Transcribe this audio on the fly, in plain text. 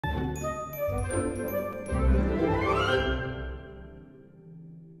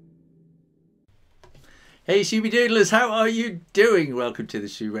Hey Shooby Doodlers, how are you doing? Welcome to the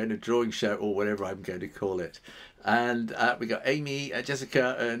Shoo Rayner drawing show, or whatever I'm going to call it. And we got Amy,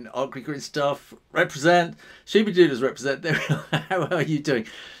 Jessica and Ugly Green Stuff represent. Shooby Doodlers represent. How are you doing?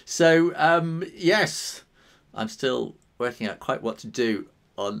 So yes, I'm still working out quite what to do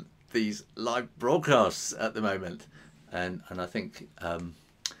on these live broadcasts at the moment. And I think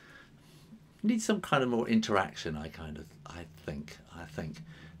need some kind of more interaction. I think.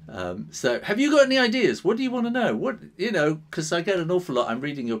 So have you got any ideas? What do you want to know? What, you know, because I get an awful lot. I'm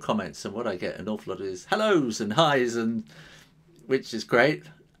reading your comments, and what I get an awful lot is hellos and highs, and which is great.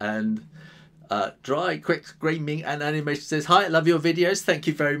 And Dry Quick Screaming and Animation says, hi, I love your videos, thank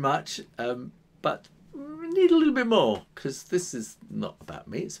you very much, but we need a little bit more, because this is not about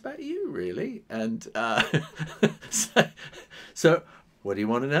me, it's about you really. And so what do you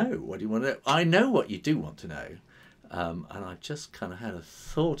want to know? What do you want to know? I know what you do want to know. And I've just kind of had a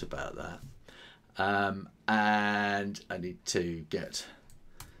thought about that. And I need to get...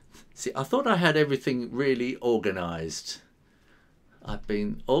 See, I thought I had everything really organised. I've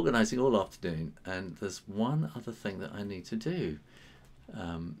been organising all afternoon, and there's one other thing that I need to do.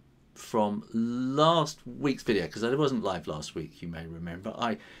 From last week's video, because I wasn't live last week, you may remember,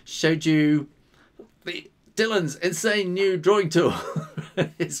 I showed you Dylan's insane new drawing tool,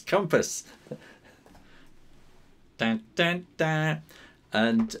 his compass. Dun, dun, dun.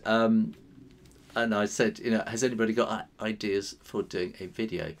 And I said, you know, has anybody got ideas for doing a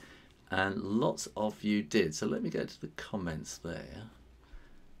video? And lots of you did. So let me go to the comments there.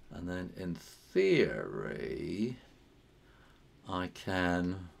 And then in theory, I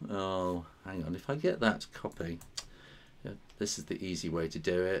can, oh, hang on, if I get that copy, yeah, this is the easy way to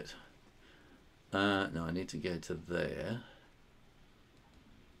do it. No, I need to go to there.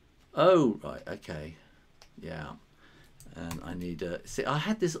 Oh, right, okay, yeah. And I need to see, I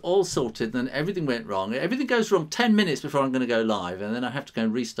had this all sorted, then everything went wrong. Everything goes wrong 10 minutes before I'm going to go live, and then I have to go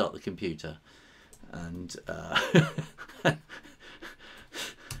and restart the computer. And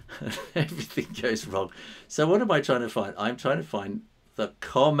everything goes wrong. So what am I trying to find? I'm trying to find the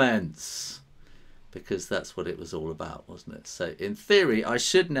comments, because that's what it was all about, wasn't it? So in theory, I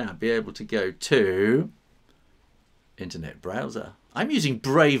should now be able to go to internet browser. I'm using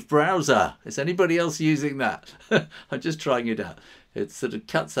Brave browser. Is anybody else using that? I'm just trying it out. It sort of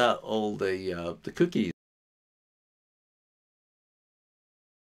cuts out all the cookies.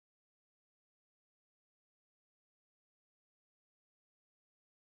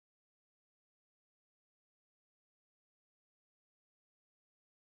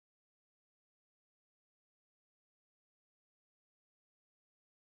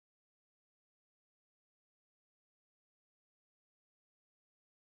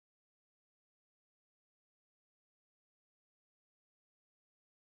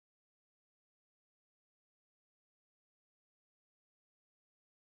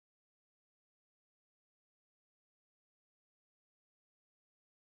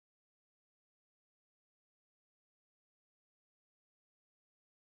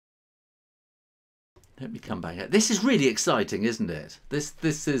 Let me come back. This is really exciting, isn't it? This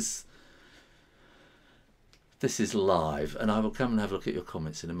is live, and I will come and have a look at your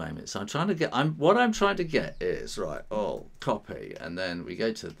comments in a moment. So I'm trying to get, what I'm trying to get is, right, oh, copy, and then we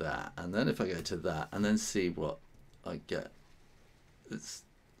go to that, and then if I go to that, and then see what I get. It's,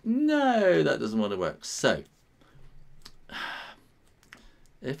 no, that doesn't want to work. So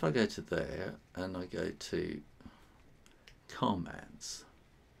if I go to there, and I go to comments.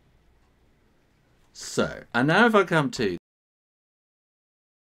 So, and now if I come to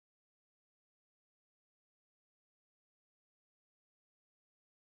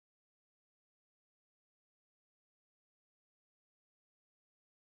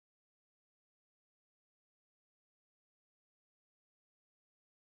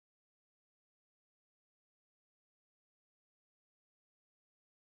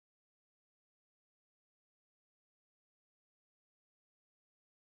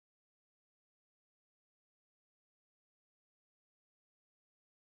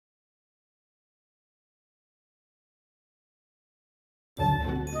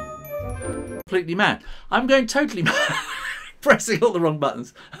completely mad. I'm going totally mad, pressing all the wrong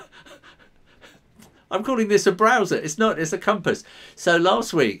buttons. I'm calling this a browser. It's not, it's a compass. So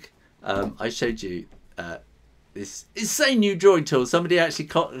last week I showed you this insane new drawing tool. Somebody actually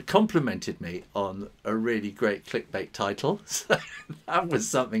complimented me on a really great clickbait title. So that was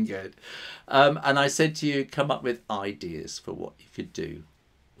something good. And I said to you, come up with ideas for what you could do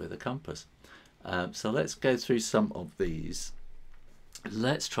with a compass. So let's go through some of these.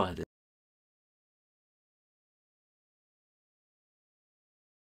 Let's try this.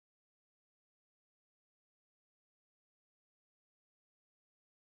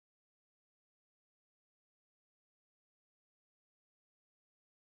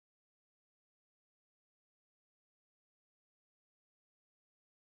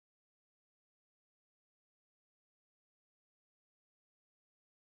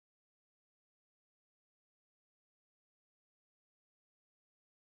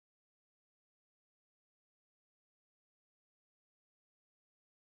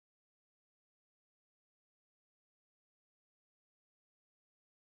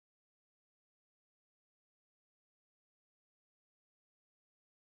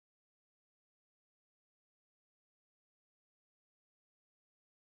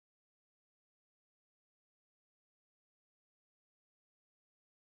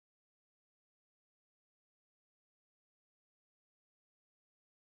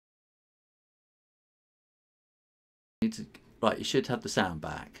 Right, you should have the sound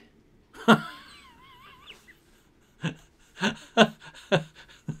back.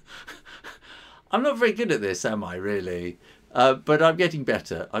 I'm not very good at this, am I, really? But I'm getting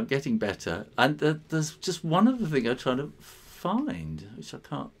better. I'm getting better. And there's just one other thing I'm trying to find, which I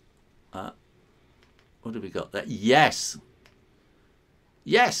can't... what have we got there? Yes!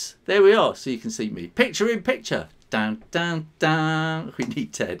 Yes! There we are. So you can see me. Picture in picture. Down, down, down. We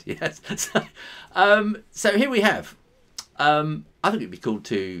need Ted, yes. So here we have... I think it'd be cool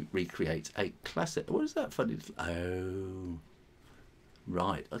to recreate a classic... What is that funny... Oh...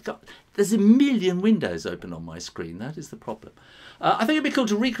 Right, there's a million windows open on my screen. That is the problem. I think it'd be cool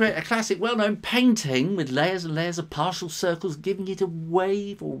to recreate a classic, well-known painting with layers and layers of partial circles, giving it a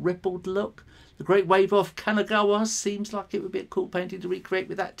wave or rippled look. The Great Wave off Kanagawa seems like it would be a cool painting to recreate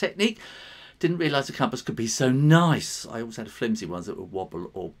with that technique. Didn't realise a compass could be so nice. I also had flimsy ones that would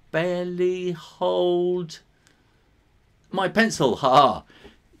wobble or barely hold my pencil. Ha!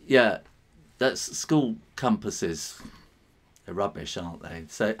 Yeah, that's school compasses. They're rubbish, aren't they?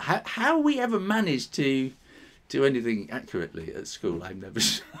 So how we ever managed to do anything accurately at school, I'm never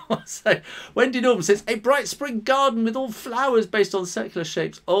sure. So Wendy Norman says, a bright spring garden with all flowers based on circular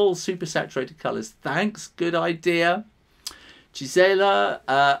shapes, all super saturated colours. Thanks, good idea. Gisela,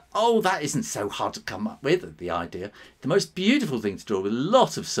 oh, that isn't so hard to come up with, the idea. The most beautiful thing to draw with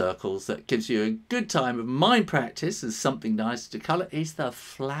lots of circles that gives you a good time of mind practice and something nice to colour is the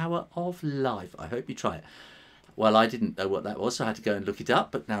flower of life. I hope you try it. Well, I didn't know what that was, so I had to go and look it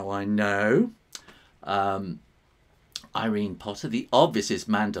up, but now I know. Irene Potter, the obvious is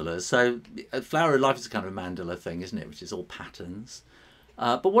mandalas. So Flower of Life is a kind of a mandala thing, isn't it, which is all patterns.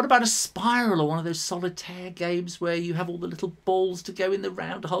 But what about a spiral or one of those solitaire games where you have all the little balls to go in the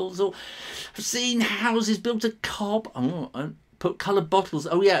round holes? Or I've seen houses built of cob. And put coloured bottles,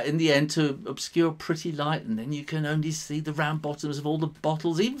 oh yeah, in the end to obscure pretty light, and then you can only see the round bottoms of all the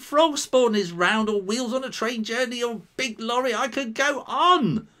bottles. Even frog spawn is round, or wheels on a train journey, or big lorry. I could go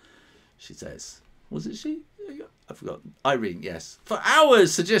on, she says. Was it she? I forgot. Irene, yes. For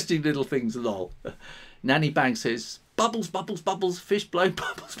hours suggesting little things, lol. Nanny Bang says, bubbles, bubbles, bubbles, fish blow,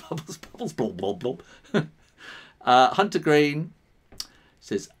 bubbles, bubbles, bubbles, blob, blob, blob. Hunter Green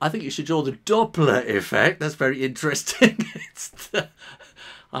says, I think you should draw the Doppler effect. That's very interesting.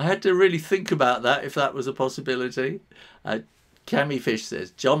 I had to really think about that, if that was a possibility. Cami Fish says,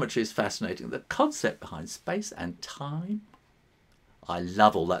 geometry is fascinating. The concept behind space and time. I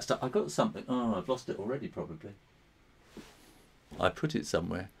love all that stuff. I got something. Oh, I've lost it already, probably. I put it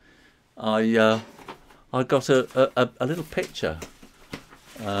somewhere. I got a little picture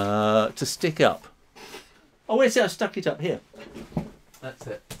to stick up. Oh, wait, see, I stuck it up here. That's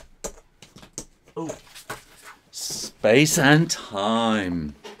it. Oh, space and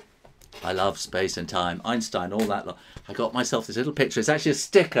time. I love space and time. Einstein, all that lot. I got myself this little picture. It's actually a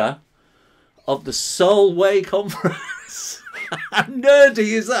sticker of the Solway Conference. How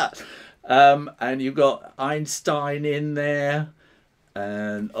nerdy is that? And you've got Einstein in there.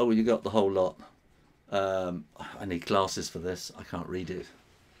 And, oh, you got the whole lot. I need glasses for this. I can't read it.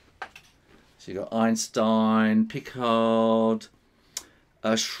 So you got Einstein, Picard,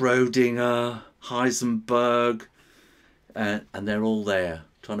 Schrödinger, Heisenberg, and they're all there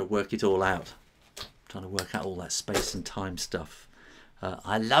trying to work it all out, trying to work out all that space and time stuff.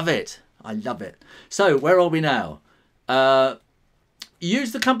 I love it. I love it. So where are we now?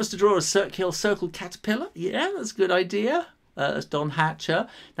 Use the compass to draw a circle caterpillar. Yeah, that's a good idea. That's Don Hatcher.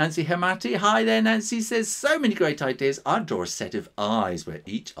 Nancy Hamati. Hi there, Nancy says, so many great ideas. I'd draw a set of eyes where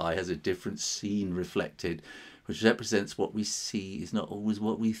each eye has a different scene reflected, which represents what we see is not always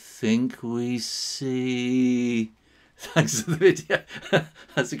what we think we see. Thanks for the video.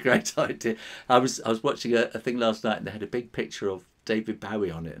 That's a great idea. I was watching a thing last night and they had a big picture of David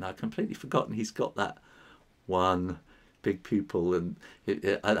Bowie on it, and I'd completely forgotten he's got that one big pupil, and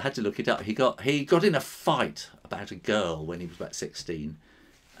I had to look it up. He got in a fight about a girl when he was about 16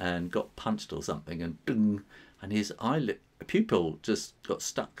 and got punched or something, and boom, and his pupil just got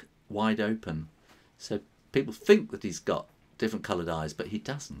stuck wide open. So people think that he's got different coloured eyes, but he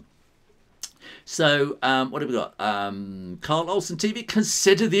doesn't. So what have we got? Carl Olsen TV.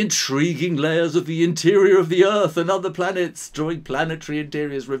 Consider the intriguing layers of the interior of the Earth and other planets, drawing planetary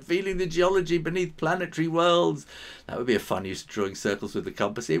interiors, revealing the geology beneath planetary worlds. That would be a fun use of drawing circles with the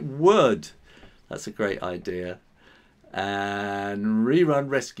compass. It would. That's a great idea. And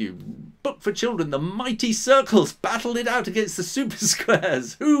Rerun Rescue. Book for children. The mighty circles battle it out against the super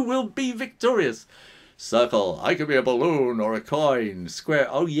squares. Who will be victorious? Circle, I could be a balloon or a coin. Square,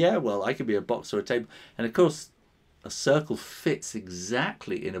 oh yeah, well, I could be a box or a table. And of course, a circle fits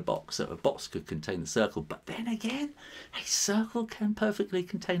exactly in a box, so a box could contain the circle, but then again, a circle can perfectly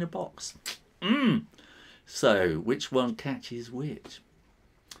contain a box. So which one catches which?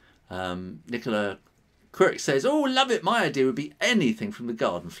 Nicola Quirk says, oh, love it. My idea would be anything from the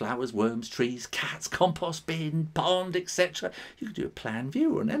garden. Flowers, worms, trees, cats, compost bin, pond, etc. You could do a plan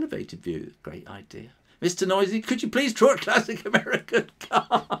view or an elevated view. Great idea. Mr. Noisy, could you please draw a classic American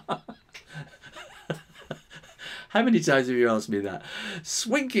car? How many times have you asked me that?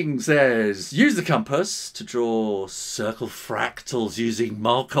 Swinking says, use the compass to draw circle fractals using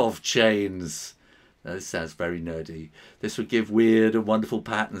Markov chains. Now, this sounds very nerdy. This would give weird and wonderful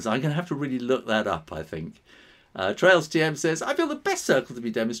patterns. I'm going to have to really look that up, I think. Trails TM says, I feel the best circle to be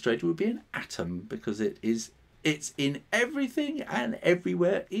demonstrated would be an atom because it's in everything and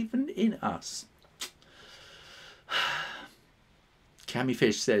everywhere, even in us. Cammy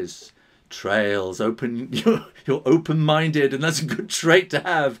Fish says, Trails, you're open-minded, and that's a good trait to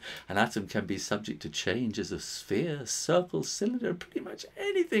have. An atom can be subject to change as a sphere, circle, cylinder, pretty much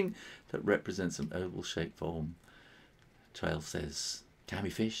anything that represents an oval-shaped form. Trail says,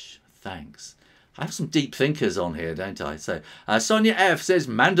 Cammy Fish, thanks. I have some deep thinkers on here, don't I? So Sonia F says,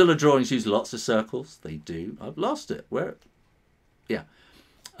 mandala drawings use lots of circles. They do. I've lost it. Where? Yeah.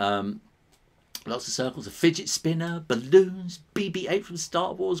 Lots of circles, a fidget spinner, balloons, BB-8 from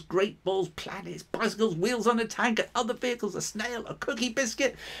Star Wars, great balls, planets, bicycles, wheels on a tank, and other vehicles, a snail, a cookie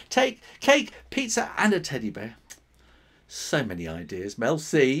biscuit, cake, pizza, and a teddy bear. So many ideas. Mel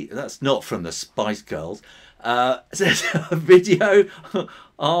C, that's not from the Spice Girls, says a video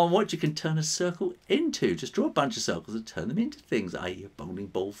on what you can turn a circle into. Just draw a bunch of circles and turn them into things, i.e. a bowling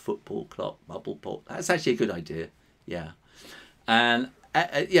ball, football, clock, bubble pop. That's actually a good idea. Yeah. And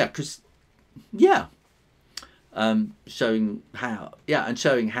yeah, because... yeah, showing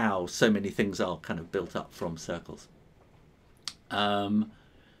how so many things are kind of built up from circles. NDL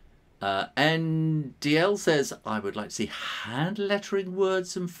says, I would like to see hand lettering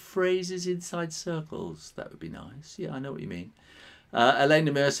words and phrases inside circles. That would be nice. Yeah, I know what you mean.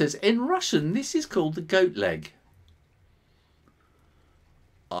 Elena Mir says, in Russian this is called the goat leg.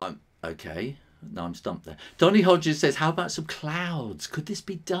 Okay, no, I'm stumped there. Donny Hodges says, how about some clouds? Could this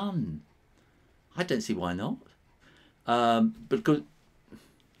be done? I don't see why not. Because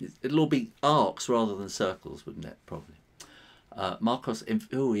it'll all be arcs rather than circles, wouldn't it? Probably. Marcos,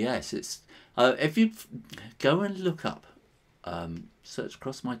 oh yes, it's if you go and look up, search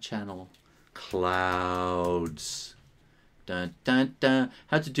across my channel, clouds, dun, dun, dun,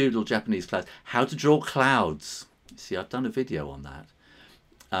 how to doodle Japanese clouds, how to draw clouds. See, I've done a video on that,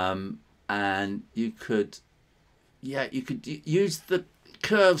 and you could, yeah, you could use the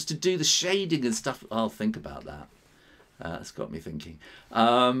curves to do the shading and stuff. I'll think about that. That's got me thinking.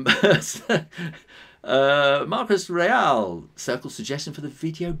 Marcus Real, circle suggestion for the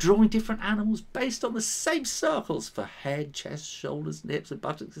video, drawing different animals based on the same circles for head, chest, shoulders, nips and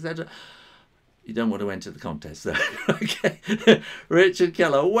buttocks, etc. You don't want to enter the contest though. Okay. Richard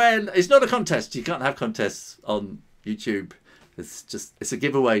Keller, when it's not a contest, you can't have contests on YouTube. It's a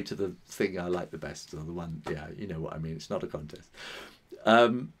giveaway to the thing I like the best, or the one, yeah, you know what I mean. It's not a contest.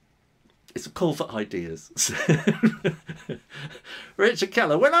 It's a call for ideas. Richard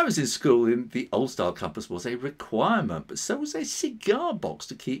Keller, when I was in school, the old style compass was a requirement, but so was a cigar box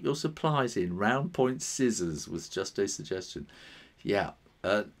to keep your supplies in. Round point scissors was just a suggestion. Yeah,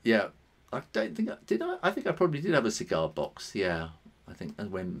 yeah. I don't think did I? I think I probably did have a cigar box. Yeah, I think,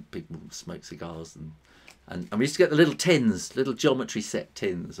 and when people smoke cigars, and we used to get the little tins, little geometry set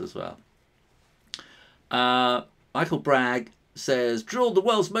tins as well. Michael Bragg says, draw the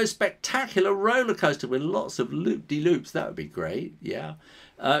world's most spectacular roller coaster with lots of loop-de-loops. That would be great. Yeah.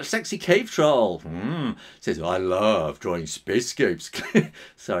 Sexy Cave Troll says, I love drawing spacescapes.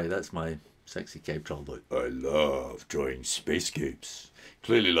 Sorry, that's my Sexy Cave Troll. But I love drawing spacescapes.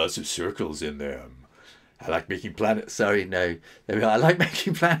 Clearly lots of circles in them. I like making planets. Sorry, no. There we are. I like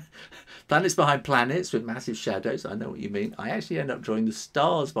making planets behind planets with massive shadows. I know what you mean. I actually end up drawing the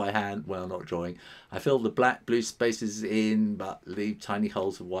stars by hand. Well, not drawing. I fill the black, blue spaces in, but leave tiny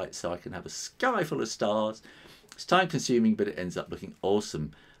holes of white so I can have a sky full of stars. It's time consuming, but it ends up looking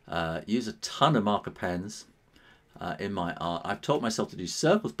awesome. Use a ton of marker pens in my art. I've taught myself to do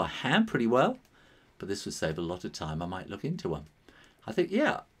circles by hand pretty well, but this would save a lot of time. I might look into one. I think,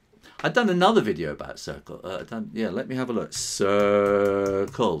 yeah. I've done another video about circle. Yeah, let me have a look.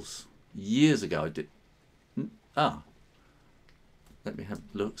 Circles. Years ago I did. Let me have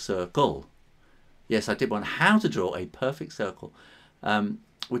a look. Circle. Yes, I did one. How to draw a perfect circle,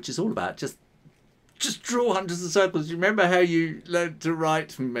 which is all about just just draw hundreds of circles. You remember how you learned to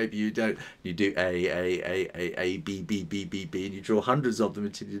write? Maybe you don't. You do A, B, B, B, B, B, and you draw hundreds of them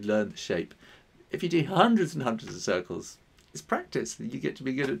until you learn the shape. If you do hundreds and hundreds of circles, it's practice. You get to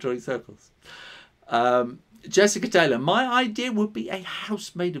be good at drawing circles. Jessica Taylor, my idea would be a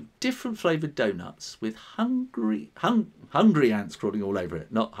house made of different flavoured donuts with hungry ants crawling all over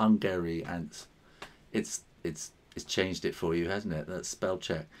it, not Hungary ants. It's changed it for you, hasn't it? That's spell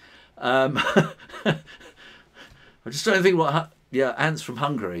check. I'm just trying to think what. Yeah, ants from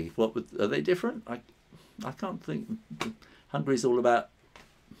Hungary. Are they different? I can't think. Hungary's all about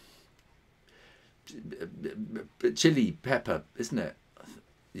chili pepper, isn't it?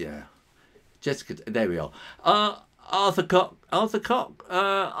 Yeah. Jessica, there we are. Art Athcock.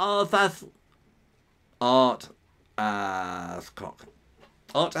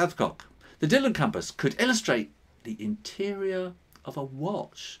 The Dylan compass could illustrate the interior of a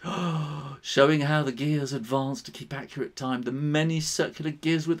watch, showing how the gears advance to keep accurate time. The many circular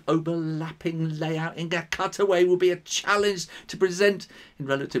gears with overlapping layout in a cutaway will be a challenge to present in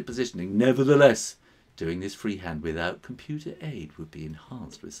relative positioning. Nevertheless, doing this freehand without computer aid would be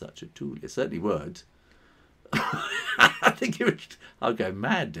enhanced with such a tool. It certainly would. I think I'll go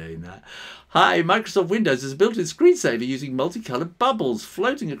mad doing that. Hi, Microsoft Windows has a built-in screensaver using multicoloured bubbles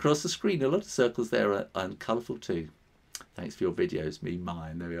floating across the screen. A lot of circles there and colourful too. Thanks for your videos.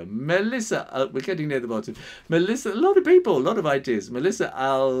 Mine. There we are. Melissa, we're getting near the bottom. Melissa, a lot of people, a lot of ideas. Melissa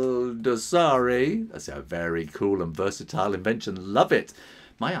Aldosari. That's a very cool and versatile invention. Love it.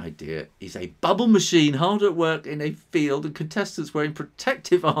 My idea is a bubble machine hard at work in a field, and contestants wearing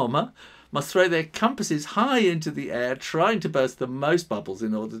protective armour must throw their compasses high into the air, trying to burst the most bubbles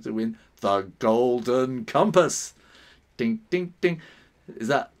in order to win the golden compass. Ding, ding, ding. Is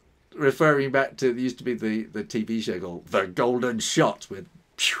that referring back to, there used to be the TV show called The Golden Shot with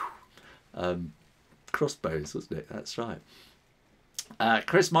crossbows, wasn't it? That's right.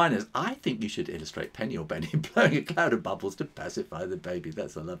 Chris Miners, I think you should illustrate Penny or Benny blowing a cloud of bubbles to pacify the baby.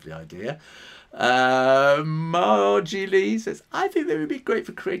 That's a lovely idea. Margie Lee says, I think they would be great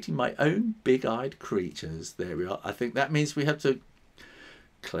for creating my own big-eyed creatures. There we are. I think that means we have to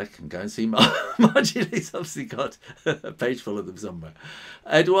click and go and see Margie Lee's obviously got a page full of them somewhere.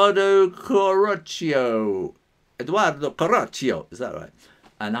 Eduardo Corrocchio, is that right?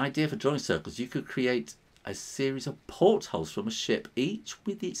 An idea for drawing circles. You could create a series of portholes from a ship, each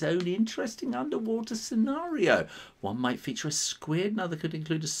with its own interesting underwater scenario. One might feature a squid, another could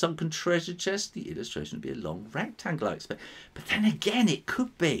include a sunken treasure chest. The illustration would be a long rectangle, I expect. But then again, it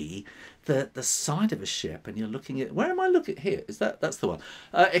could be the side of a ship, and you're looking at, where am I looking here? That's the one.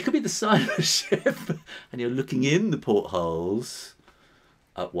 It could be the side of a ship, and you're looking in the portholes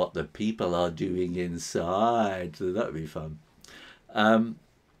at what the people are doing inside. So that would be fun.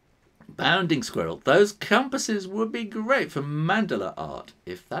 Bounding Squirrel. Those compasses would be great for mandala art.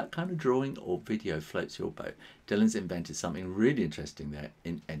 If that kind of drawing or video floats your boat. Dylan's invented something really interesting there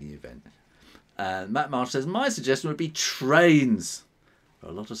in any event. And Matt Marsh says, my suggestion would be trains. There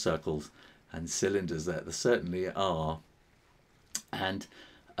are a lot of circles and cylinders there. There certainly are. And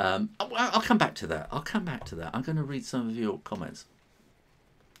I'll come back to that. I'm going to read some of your comments,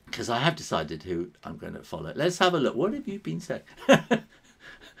 because I have decided who I'm going to follow. Let's have a look. What have you been saying?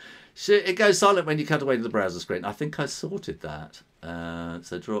 It goes silent when you cut away to the browser screen. I think I sorted that.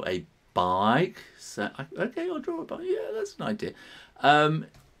 So draw a bike. Okay, I'll draw a bike. Yeah, that's an idea.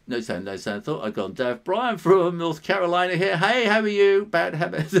 No sound. Thought I'd gone deaf. Brian from North Carolina here. Hey, how are you? Bad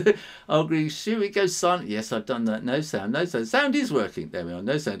habit. I'll agree. Should it go silent? Yes, I've done that. No sound. Sound is working. There we are.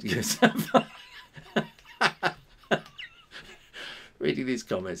 No sound. Yes. Reading these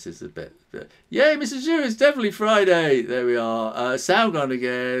comments is a bit. Yay, Mrs. Shoo, it's definitely Friday. There we are. Sound gone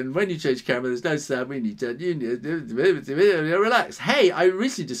again. When you change camera, there's no sound. We need to relax. Hey, I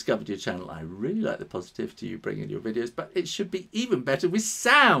recently discovered your channel. I really like the positivity you bring in your videos, but it should be even better with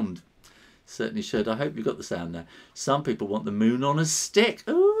sound. Certainly should. I hope you got the sound now. Some people want the moon on a stick.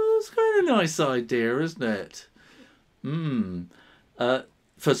 Oh, that's quite a nice idea, isn't it?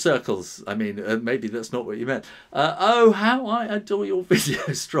 For circles, I mean, maybe that's not what you meant. Oh, how I adore your video.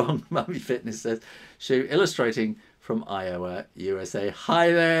 Strong Mummy Fitness says, Shoo, illustrating from Iowa, USA.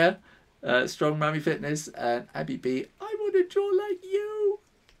 Hi there, Strong Mummy Fitness. And Abby B, I want to draw like you.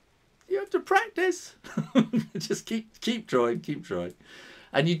 You have to practice. Just keep drawing.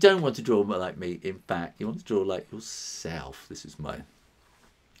 And you don't want to draw like me. In fact, you want to draw like yourself. This is my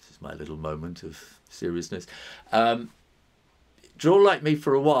little moment of seriousness. Draw like me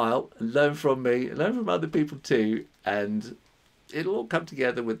for a while and learn from me, and learn from other people too, and it'll all come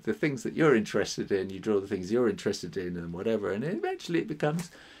together with the things that you're interested in. You draw the things you're interested in and whatever, and eventually it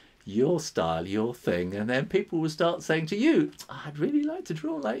becomes your style, your thing, and then people will start saying to you, I'd really like to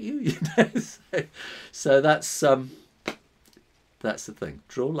draw like you, you know. So that's the thing.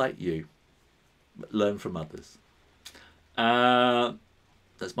 Draw like you, learn from others.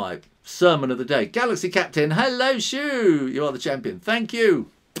 That's my sermon of the day. Galaxy Captain, hello Shoo, you are the champion. Thank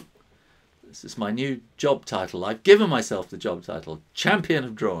you. This is my new job title. I've given myself the job title, Champion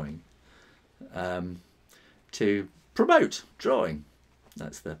of Drawing, to promote drawing.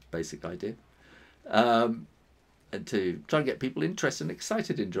 That's the basic idea. And to try and get people interested and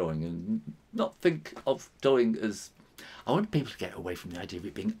excited in drawing and not think of drawing as... I want people to get away from the idea of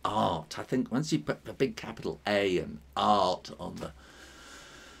it being art. I think once you put a big capital A and art on the...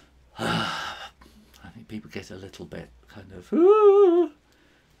 I think people get a little bit kind of...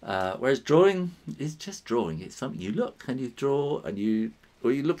 whereas drawing is just drawing. It's something you look and you draw and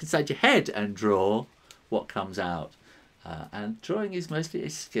or you look inside your head and draw what comes out. And drawing is mostly a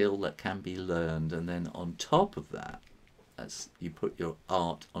skill that can be learned, and then on top of that, you put your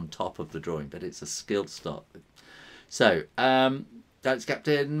art on top of the drawing, but it's a skill to start with. So, that's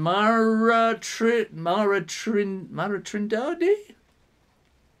Captain Mara Trindade?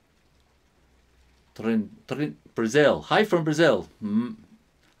 Brazil. Hi from Brazil.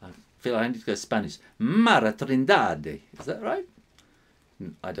 I feel I need to go Spanish. Mara Trindade. Is that right?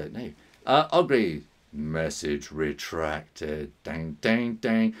 I don't know. Ogre. Message retracted. Dang, dang,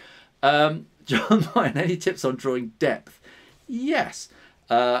 dang. John Ryan, any tips on drawing depth? Yes.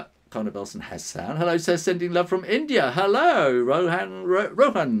 Connor Belson has sound. Hello, says sending love from India. Hello,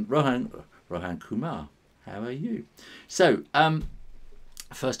 Rohan Kumar. How are you? So,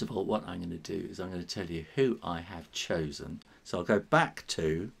 first of all, what I'm going to do is I'm going to tell you who I have chosen. So I'll go back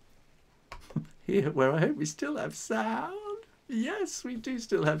to here, where I hope we still have sound. Yes, we do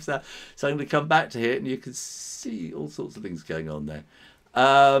still have sound. So I'm going to come back to here and you can see all sorts of things going on there.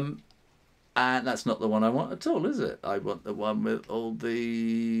 And that's not the one I want at all, is it? I want the one with all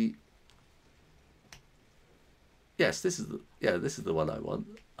the... Yes, this is the one I want.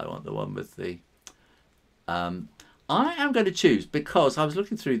 I want the one with the... I am going to choose, because I was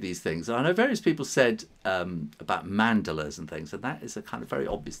looking through these things. I know various people said about mandalas and things, and that is a kind of very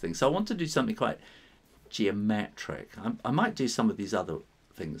obvious thing. So I want to do something quite geometric. I might do some of these other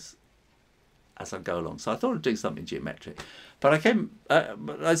things as I go along. So I thought of doing something geometric. But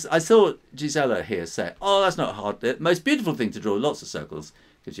I saw Gisela here say, oh, that's not hard. The most beautiful thing to draw, lots of circles,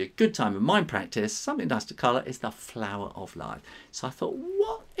 gives you a good time of mind practice, something nice to colour, is the flower of life. So I thought,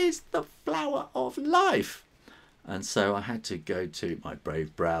 what is the flower of life? And so I had to go to my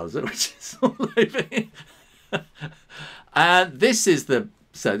Brave browser, which is all over here. And this is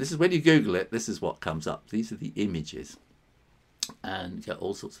when you Google it, this is what comes up. These are the images. And you get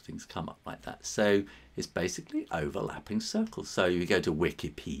all sorts of things come up like that. So it's basically overlapping circles. So you go to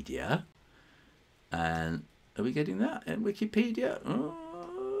Wikipedia. And are we getting that in Wikipedia?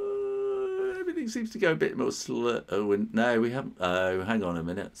 Oh, everything seems to go a bit more slow. No, we haven't. Oh, hang on a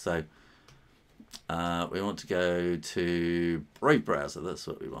minute. So we want to go to Brave browser. That's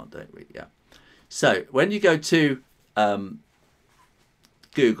what we want, don't we? Yeah. So when you go to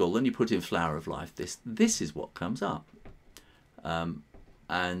Google and you put in flower of life, this is what comes up. And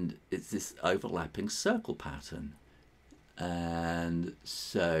it's this overlapping circle pattern. And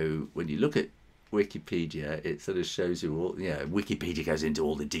so when you look at Wikipedia, it sort of shows you all, Wikipedia goes into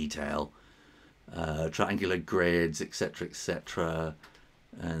all the detail, triangular grids, etc., etc.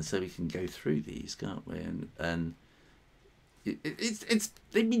 And so we can go through these, can't we? And they've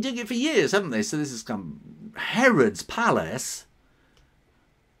been doing it for years, haven't they? So this has come Herod's palace.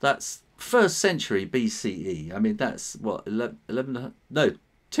 That's 1st century BCE. I mean, that's what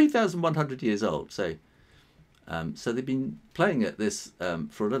 2,100 years old. So, so they've been playing at this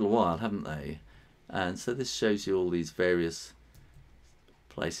for a little while, haven't they? And so this shows you all these various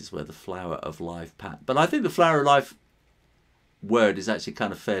places where the flower of life pattern. But I think the flower of life word is actually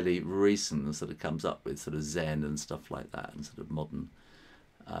kind of fairly recent, and sort of comes up with sort of Zen and stuff like that, and sort of modern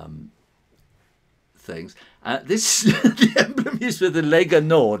things. This the emblem is with the Lega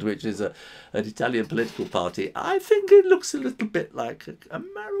Nord, which is an Italian political party. I think it looks a little bit like a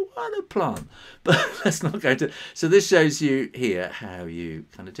marijuana plant, but let's not go to. So this shows you here how you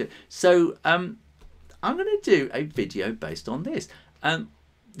kind of do it. So I'm going to do a video based on this.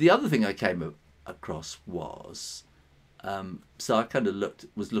 The other thing I came across was so I kind of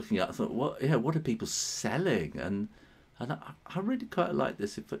was looking at. I thought, what are people selling? And I really quite like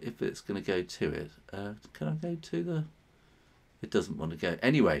this if it's going to go to it. Can I go to the... It doesn't want to go.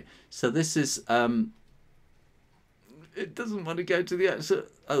 Anyway, so this is... it doesn't want to go to the actual...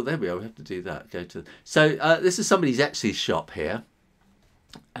 Oh, there we are. We have to do that. Go to... So this is somebody's Etsy shop here.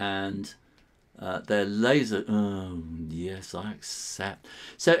 and they're laser. Oh yes, I accept.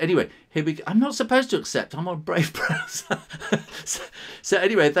 So anyway, here we go. I'm not supposed to accept. I'm on Brave browser. so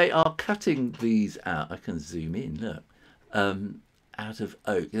anyway, they are cutting these out. I can zoom in. Look, out of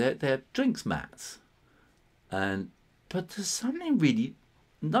oak. They're drinks mats, but there's something really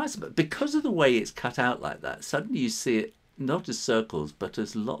nice about, because of the way it's cut out like that. Suddenly you see it not as circles, but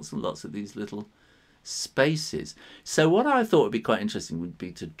as lots and lots of these little spaces. So what I thought would be quite interesting would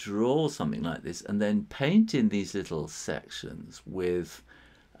be to draw something like this and then paint in these little sections with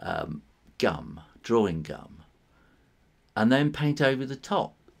drawing gum, and then paint over the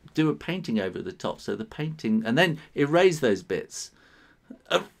top, do a painting over the top, so the painting, and then erase those bits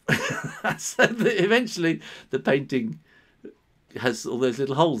so that eventually the painting has all those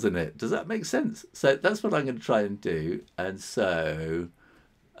little holes in it. Does that make sense? So that's what I'm going to try and do. And so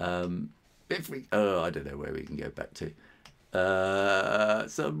if we, I don't know where we can go back to.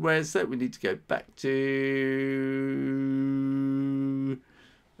 Somewhere, so we need to go back to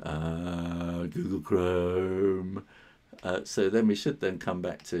Google Chrome. So then we should then come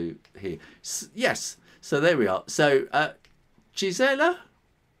back to here. Yes, so there we are. So Gisela,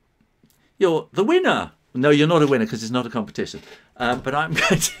 you're the winner. No, you're not a winner because it's not a competition. But I'm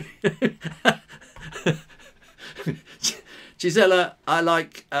going to... Gisela, I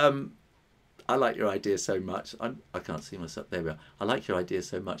like your idea so much. I can't see myself. There we are. I like your idea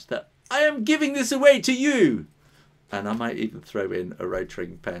so much that I am giving this away to you. And I might even throw in a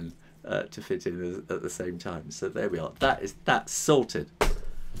Rotring pen to fit in at the same time. So there we are. That's sorted.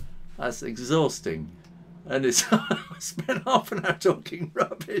 That's exhausting. And it's I spent half an hour talking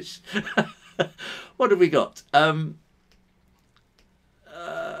rubbish. What have we got? Have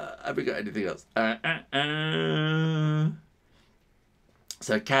we got anything else?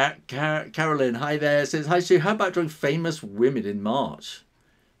 So Carolyn, hi there, says, hi Shoo, how about drawing famous women in March?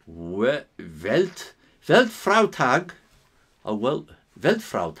 Weltfrauentag. Oh, well,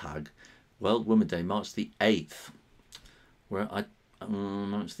 Weltfrauentag. World Women Day, March the 8th. Where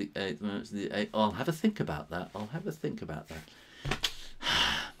March the 8th. I'll have a think about that.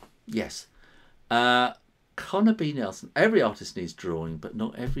 Yes. Connor B. Nelson. Every artist needs drawing, but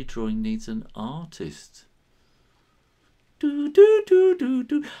not every drawing needs an artist.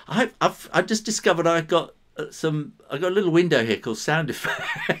 I've just discovered I've got a little window here called sound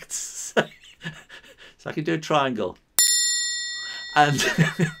effects. So I can do a triangle. And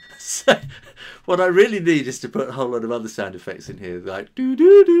so what I really need is to put a whole lot of other sound effects in here, like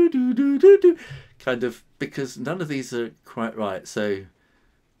kind of, because none of these are quite right. So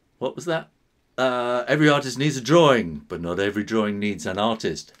what was that? Every artist needs a drawing, but not every drawing needs an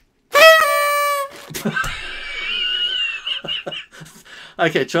artist.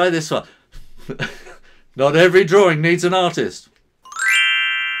 Okay, try this one. Not every drawing needs an artist.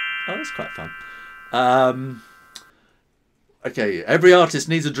 Oh, that's quite fun. Okay, every artist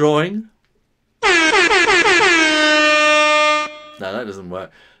needs a drawing. No, that doesn't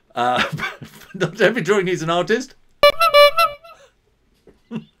work. Not every drawing needs an artist.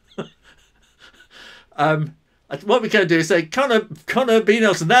 What we can do is say, Connor B.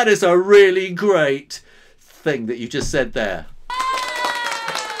 Nelson, that is a really great thing that you just said there.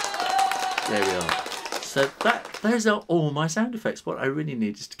 There we are. So those are all my sound effects. What I really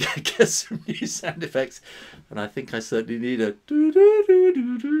need is to get some new sound effects, and I think I certainly need a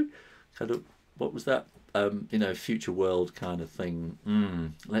kind of, what was that? You know, future world kind of thing.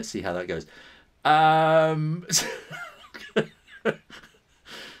 Let's see how that goes.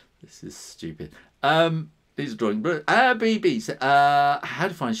 This is stupid. These are drawing. BB, how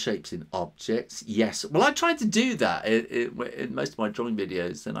to find shapes in objects. Yes. Well, I tried to do that in most of my drawing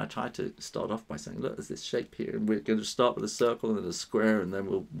videos. And I tried to start off by saying, look, there's this shape here. And we're going to start with a circle and then a square. And then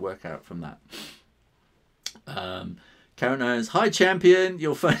we'll work out from that. Karen Owens, hi champion.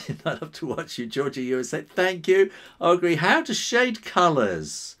 You're funny. I love to watch you. Georgie USA, thank you. I agree. How to shade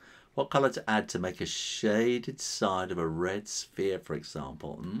colours. What colour to add to make a shaded side of a red sphere, for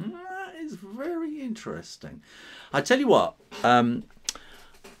example. That is very interesting. I tell you what, you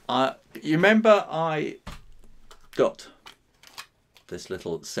remember I got this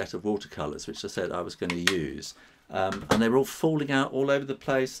little set of watercolours, which I said I was going to use, and they were all falling out all over the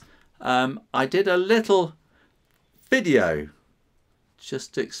place. I did a little video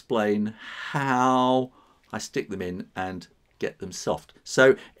just to explain how I stick them in and get them soft.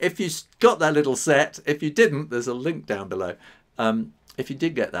 So if you got that little set, if you didn't, there's a link down below. If you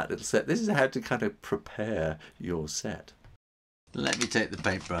did get that little set, this is how to kind of prepare your set. Let me take the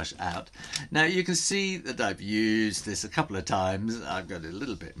paintbrush out. Now you can see that I've used this a couple of times. I've got it a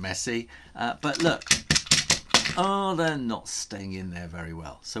little bit messy, but look, Oh, they're not staying in there very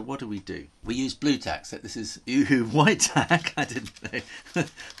well. So what do? We use blue tack. So this is white tack. I didn't know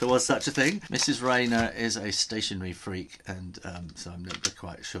there was such a thing. Mrs. Rayner is a stationery freak, and so I'm not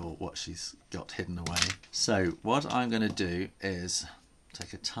quite sure what she's got hidden away. So what I'm going to do is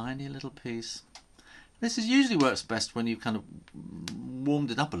take a tiny little piece. This usually works best when you've kind of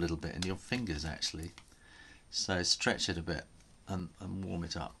warmed it up a little bit in your fingers, actually. So stretch it a bit and warm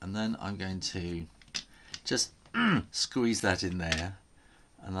it up. And then I'm going to just squeeze that in there,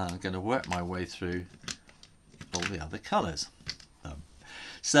 and then I'm going to work my way through all the other colours.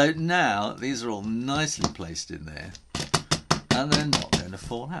 So now these are all nicely placed in there, and they're not going to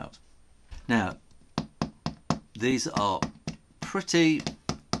fall out. Now, these are pretty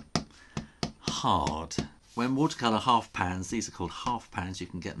hard. When watercolour half pans, these are called half pans, you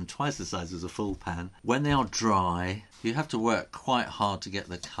can get them twice the size as a full pan. When they are dry, you have to work quite hard to get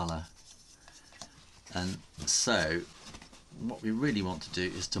the colour. And so what we really want to do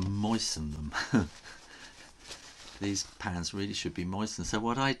is to moisten them. These pans really should be moistened. So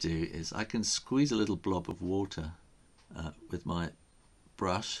what I do is I can squeeze a little blob of water with my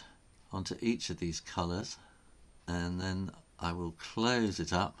brush onto each of these colours, and then I will close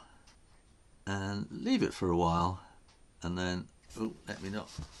it up and leave it for a while, and then let me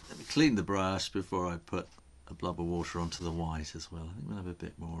clean the brush before I put a blob of water onto the white as well. I think we'll have a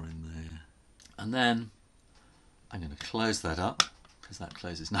bit more in there. And then I'm going to close that up, because that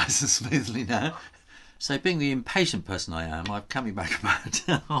closes nice and smoothly now. So being the impatient person I am, I'm coming back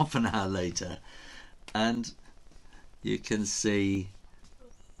about half an hour later, and you can see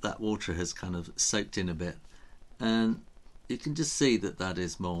that water has kind of soaked in a bit, and you can just see that that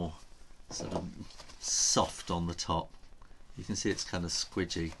is more sort of soft on the top. You can see it's kind of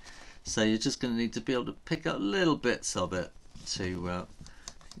squidgy. So you're just going to need to be able to pick up little bits of it to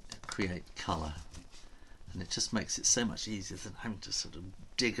create colour, and it just makes it so much easier than having to sort of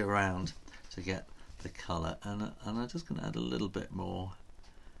dig around to get the colour. And I'm just going to add a little bit more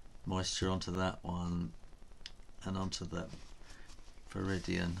moisture onto that one and onto the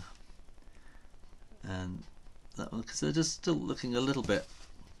Viridian and that one, because they're just still looking a little bit,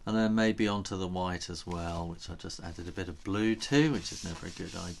 and then maybe onto the white as well, which I just added a bit of blue to, which is never a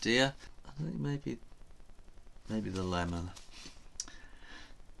good idea. I think maybe the lemon.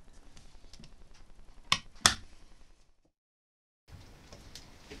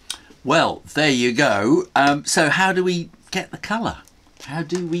 Well, there you go. So how do we get the colour? How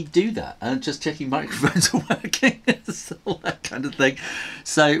do we do that? And just checking microphones are working, all that kind of thing.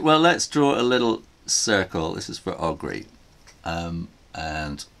 So, well, let's draw a little circle. This is for Ogre. And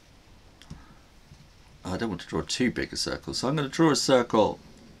I don't want to draw too big a circle, so I'm going to draw a circle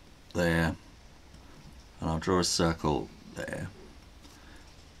there, and I'll draw a circle there,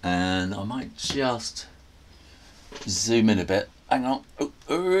 and I might just zoom in a bit. Hang on,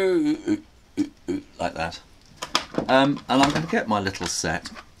 like that. And I'm going to get my little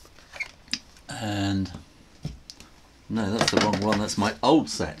set, and no, that's the wrong one. That's my old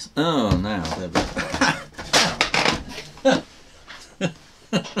set. Oh, now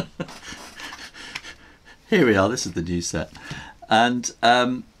here we are. This is the new set, and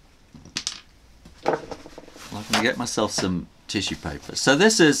I'm going to get myself some tissue paper. So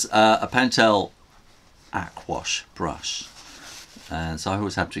this is a Pentel Aquash brush, and so I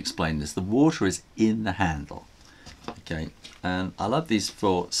always have to explain this. The water is in the handle, okay, and I love these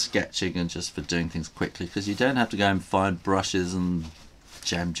for sketching and just for doing things quickly, because you don't have to go and find brushes and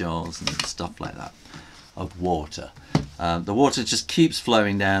jam jars and stuff like that of water. The water just keeps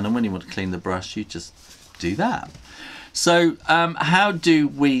flowing down, and when you want to clean the brush, you just do that. So how do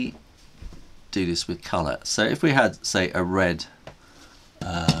we do this with colour? So if we had, say, a red,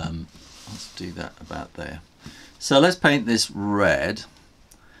 let's do that about there. So let's paint this red.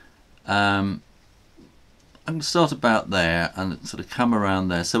 I'm going to start about there and sort of come around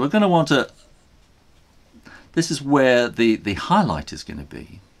there. So we're going to want to, this is where the highlight is going to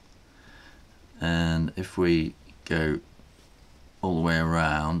be. And if we go all the way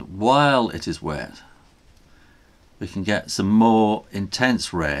around while it is wet, we can get some more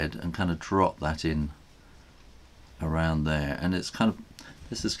intense red and kind of drop that in around there. And it's kind of,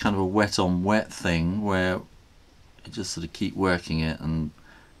 this is kind of a wet on wet thing where you just sort of keep working it. And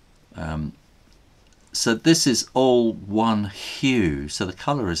so this is all one hue, so the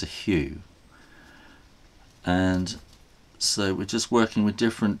colour is a hue, and so we're just working with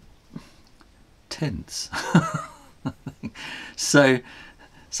different tints. so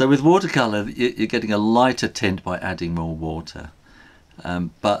with watercolour you're getting a lighter tint by adding more water,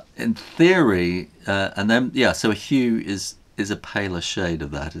 but in theory, and then yeah, so a hue is a paler shade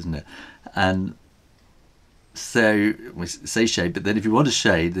of that, isn't it? And so we say shade, but then if you want a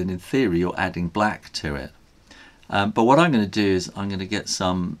shade, then in theory you're adding black to it. But what I'm going to do is I'm going to get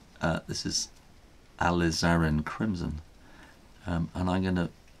some, this is alizarin crimson, and I'm going to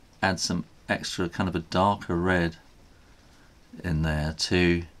add some extra kind of a darker red in there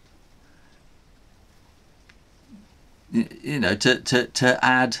to, you know, to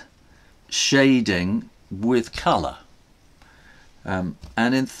add shading with colour. And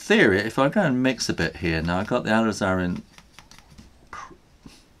in theory, if I go and mix a bit here, now I've got the alizarin,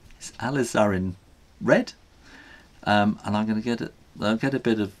 it's alizarin red, and I'm going to get it. I'll get a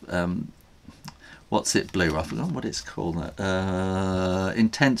bit of what's it blue? I forgot what it's called.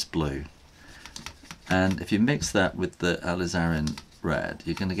 Intense blue. And if you mix that with the alizarin red,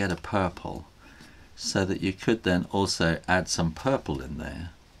 you're going to get a purple. So that you could then also add some purple in there,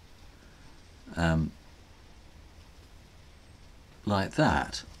 like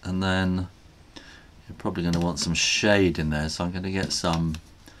that. And then you're probably going to want some shade in there. So I'm going to get some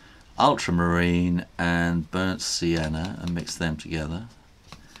ultramarine and burnt sienna and mix them together.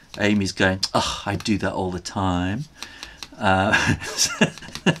 Amy's going, oh, I do that all the time.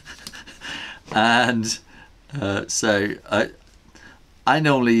 So I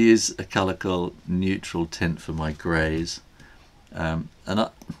normally use a colour called neutral tint for my greys. Now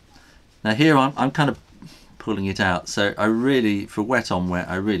here I'm kind of pulling it out. So I really, for wet on wet,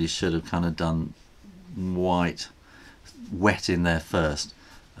 I really should have kind of done wet in there first,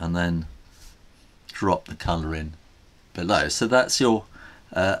 and then drop the colour in below. So that's your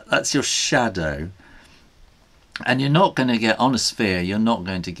shadow, and you're not going to get, on a sphere, you're not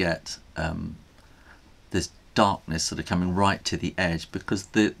going to get this darkness sort of coming right to the edge, because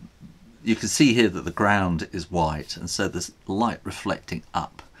you can see here that the ground is white, and so there's light reflecting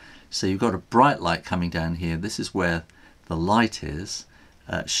up. So you've got a bright light coming down here. This is where the light is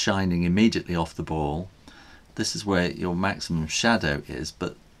shining immediately off the ball. This is where your maximum shadow is,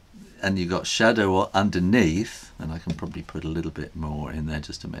 and you've got shadow underneath, and I can probably put a little bit more in there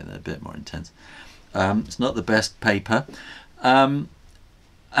just to make that a bit more intense. It's not the best paper,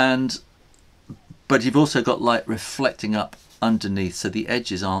 but you've also got light reflecting up underneath, so the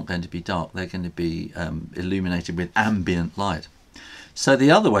edges aren't going to be dark, they're going to be illuminated with ambient light. So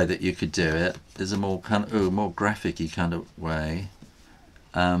the other way that you could do it is a more kind of more graphic-y kind of way.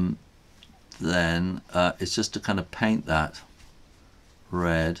 Then it's just to kind of paint that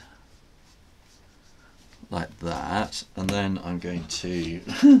red like that, and then I'm going to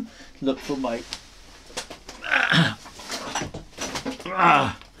look for my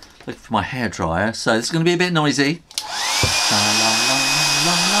hairdryer. So this is going to be a bit noisy.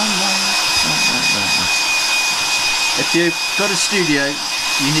 If you've got a studio,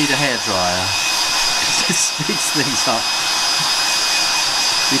 you need a hairdryer, because it speeds things up.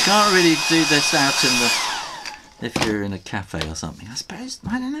 You can't really do this out in if you're in a cafe or something. I suppose,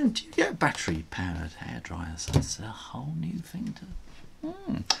 I don't know, do you get battery powered hairdryers? That's a whole new thing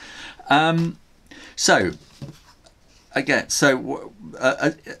to... So again,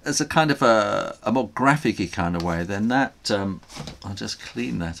 as a kind of a more graphic-y kind of way, then that, I'll just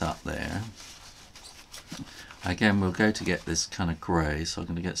clean that up there. Again, we'll go to get this kind of grey, so I'm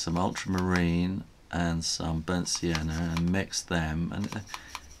going to get some ultramarine and some burnt sienna and mix them, and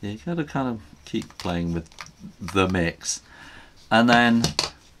you've got to kind of keep playing with the mix. And then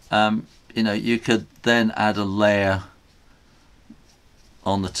you know, you could then add a layer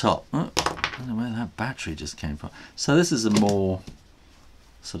on the top. Oh, I don't know where that battery just came from. So this is a more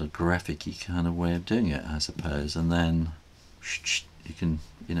sort of graphic-y kind of way of doing it, I suppose. And then you can,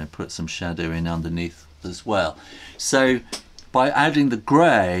 you know, put some shadow in underneath as well. So by adding the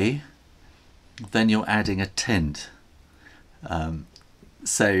grey, then you're adding a tint.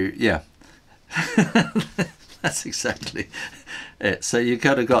 So yeah, that's exactly it. So you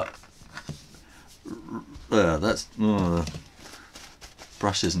kind of got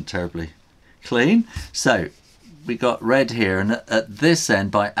brush isn't terribly clean. So we got red here, and at this end,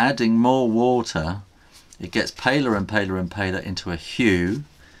 by adding more water, it gets paler and paler and paler into a hue.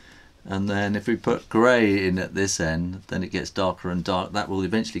 And then if we put grey in at this end, then it gets darker and dark. That will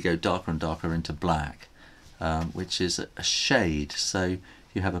eventually go darker and darker into black, which is a shade. So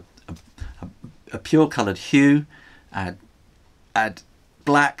you have a pure coloured hue, add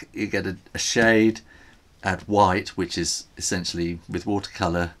black, you get a shade, add white, which is essentially, with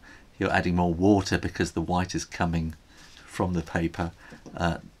watercolour, you're adding more water because the white is coming from the paper.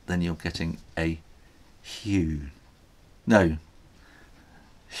 Then you're getting a hue. No.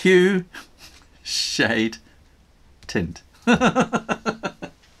 Hue, shade, tint.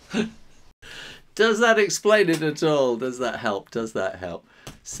 Does that explain it at all? Does that help? Does that help?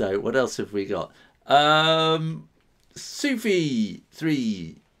 So what else have we got? Sufi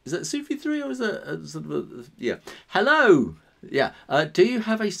 3. Is that Sufi 3 or is that sort of yeah. Hello. Yeah. Do you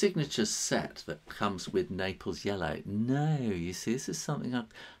have a signature set that comes with Naples yellow? No. You see, this is something I've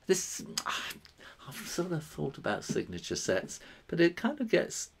sort of thought about signature sets, but it kind of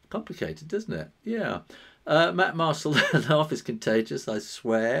gets complicated, doesn't it? Yeah. Matt Marshall, laugh is contagious, I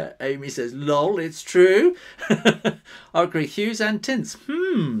swear. Amy says, lol, it's true. I agree. Hues and tints.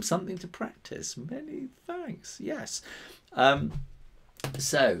 Something to practice. Many thanks. Yes. Let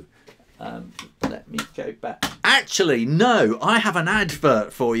me go back. Actually, no, I have an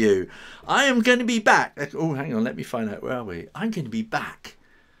advert for you. I am going to be back. Oh, hang on. Let me find out. Where are we? I'm going to be back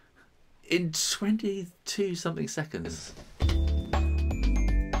in 22 something seconds.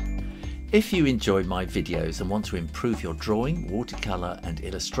 If you enjoy my videos and want to improve your drawing, watercolour and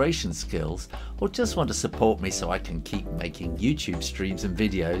illustration skills, or just want to support me so I can keep making YouTube streams and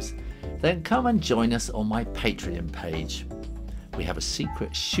videos, then come and join us on my Patreon page. We have a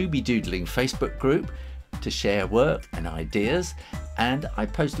secret Shooby Doodling Facebook group to share work and ideas, and I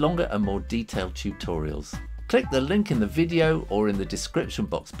post longer and more detailed tutorials. Click the link in the video or in the description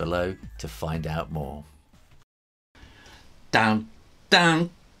box below to find out more. Down,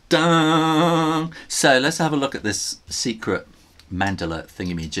 down. Dun. So let's have a look at this secret mandala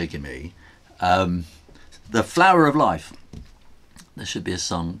thingy-jiggamy. The Flower of Life. There should be a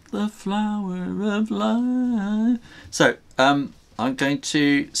song. The Flower of Life. So I'm going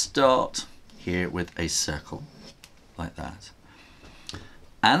to start here with a circle like that.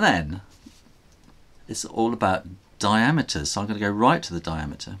 And then it's all about diameters. So I'm going to go right to the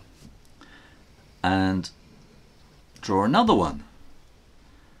diameter and draw another one.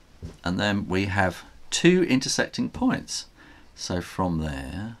 And then we have two intersecting points. So from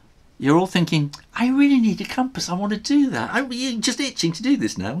there, you're all thinking, I really need a compass. I want to do that. You're just itching to do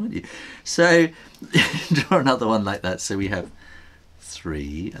this now, aren't you? So draw another one like that. So we have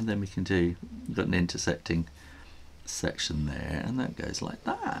 3, and then we can do, we've got an intersecting section there, and that goes like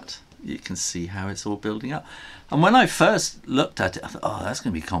that. You can see how it's all building up. And when I first looked at it, I thought, oh, that's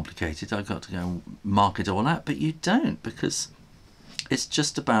going to be complicated. I've got to go and mark it all out. But you don't, because it's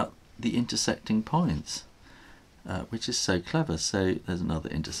just about the intersecting points, which is so clever. So there's another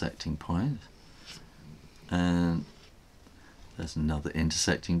intersecting point, and there's another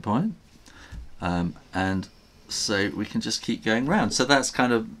intersecting point, and so we can just keep going round. So that's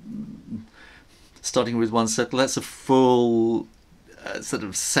kind of starting with one circle. That's a full sort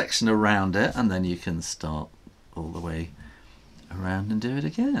of section around it, and then you can start all the way around and do it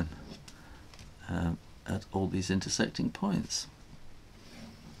again at all these intersecting points.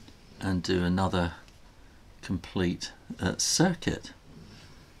 And do another complete circuit,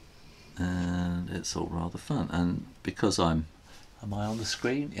 and it's all rather fun. And because am I on the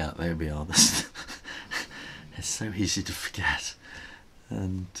screen? Yeah, there we are. It's so easy to forget,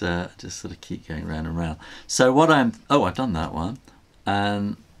 and just sort of keep going round and round. So what I've done that one,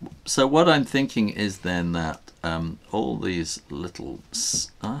 and so what I'm thinking is then that all these little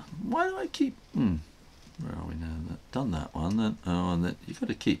why do I keep where are we now? Done that one. Then, and that you've got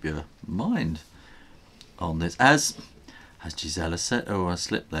to keep your mind on this. As Gisela said, oh, I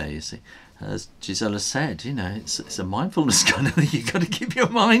slipped there. You see, as Gisela said, you know, it's a mindfulness kind of thing. You've got to keep your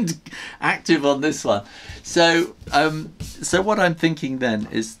mind active on this one. So, so what I'm thinking then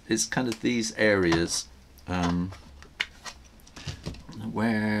is kind of these areas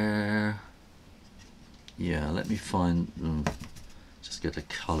where, yeah, let me find. Get a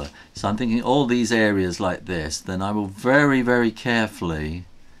colour. So I'm thinking all these areas like this, then I will very, very carefully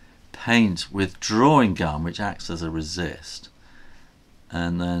paint with drawing gum, which acts as a resist,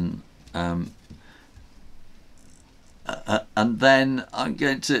 and then I'm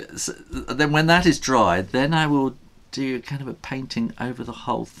going to, then when that is dried, then I will do kind of a painting over the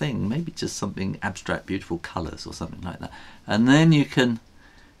whole thing, maybe just something abstract, beautiful colours or something like that, and then you can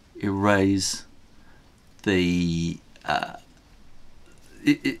erase the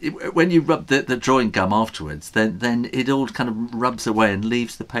when you rub the drawing gum afterwards, then it all kind of rubs away and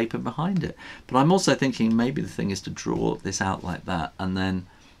leaves the paper behind it. But I'm also thinking maybe the thing is to draw this out like that, and then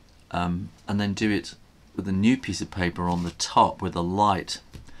do it with a new piece of paper on the top with a light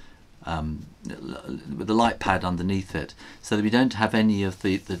pad underneath it, so that we don't have any of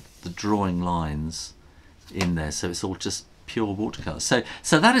the drawing lines in there. So it's all just pure watercolour. So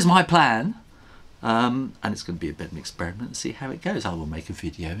that is my plan. And it's going to be a bit of an experiment and see how it goes. I will make a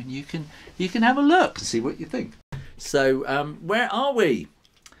video and you can have a look and see what you think. So where are we?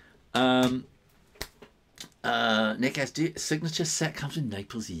 Nick has signature set comes in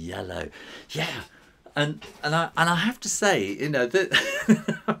Naples yellow. Yeah, and I have to say, you know, that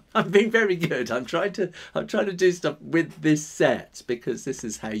I'm being very good. I'm trying to do stuff with this set because this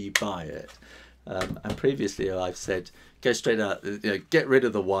is how you buy it. And previously I've said go straight out, get rid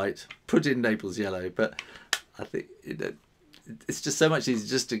of the white, put in Naples yellow. But I think it's just so much easier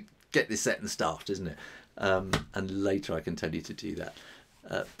just to get this set and start, isn't it? And later I can tell you to do that.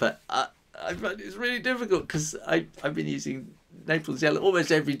 But I find it's really difficult because I've been using Naples yellow almost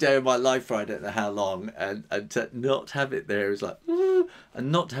every day of my life for I don't know how long, and to not have it there is like,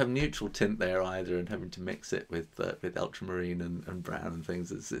 and not to have neutral tint there either, and having to mix it with ultramarine and brown and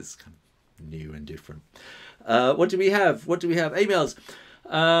things is kind of new and different. What do we have? Emails.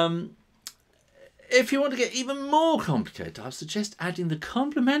 If you want to get even more complicated, I suggest adding the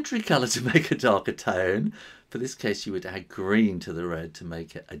complementary colour to make a darker tone. For this case, you would add green to the red to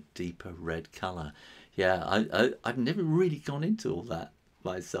make it a deeper red colour. Yeah, I've never really gone into all that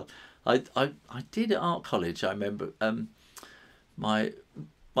myself. I did at art college. I remember my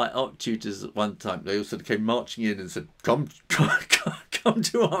art tutors at one time, they all sort of came marching in and said, come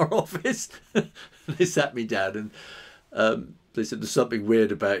to our office. They sat me down and they said, there's something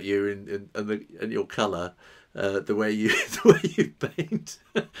weird about you and your colour, the way you paint.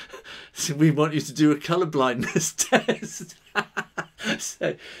 So we want you to do a colour blindness test.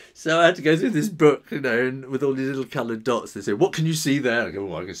 So I had to go through this book, and with all these little coloured dots. They say, what can you see there? I go,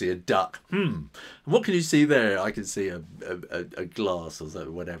 well, I can see a duck. And what can you see there? I can see a glass or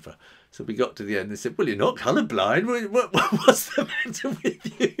something, whatever. So we got to the end. They said, well, you're not colourblind. What's the matter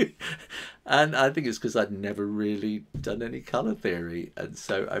with you? And I think it's because I'd never really done any colour theory. And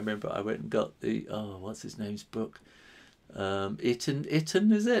so I remember I went and got the, what's his name's book?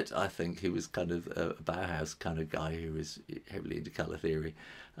 Itten, is it? I think he was kind of a Bauhaus kind of guy who was heavily into colour theory.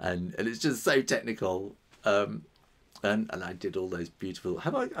 And it's just so technical. And I did all those beautiful...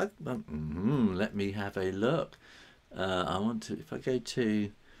 let me have a look. I want to... If I go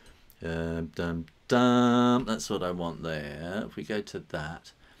to... that's what I want there. If we go to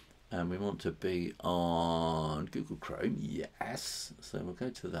that, and we want to be on Google Chrome, yes. So we'll go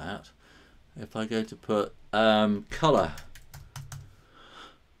to that. If I go to put colour,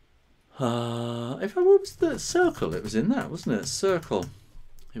 if I was the circle, it was in that, wasn't it? Circle,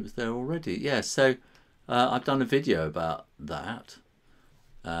 it was there already. Yeah. So I've done a video about that,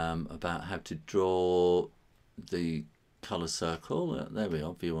 about how to draw the colour circle. There we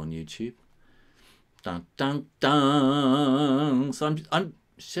are, view on YouTube. Dun, dun, dun. So I'm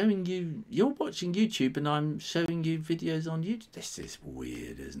showing you, you're watching YouTube and I'm showing you videos on YouTube. This is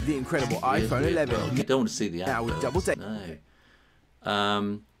weird, isn't it? The incredible iPhone 11. Well, you don't want to see the now with double take. No.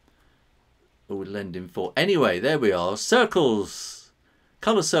 Or with Lending 4. Anyway, there we are. Circles.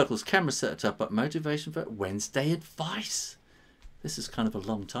 Colour circles. Camera setup. But motivation for Wednesday advice. This is kind of a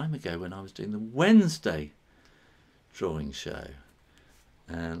long time ago when I was doing the Wednesday drawing show.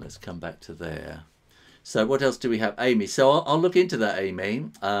 And let's come back to there. So what else do we have? Amy. So I'll look into that, Amy.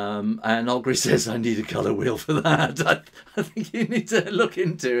 And Olgri says I need a colour wheel for that. I think you need to look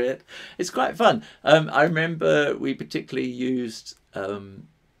into it. It's quite fun. I remember we particularly used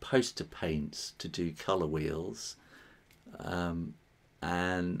poster paints to do colour wheels. And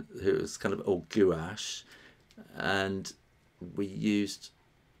it was kind of all gouache. And we used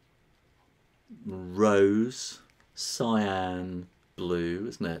rose, cyan, blue,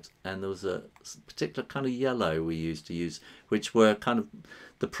 isn't it? And there was a particular kind of yellow we used to use, which were kind of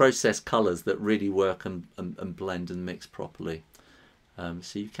the process colours that really work and blend and mix properly.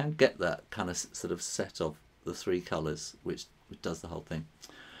 So you can get that kind of sort of set of the three colours, which does the whole thing.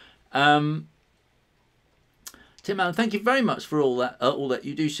 Tim Allen, thank you very much for all that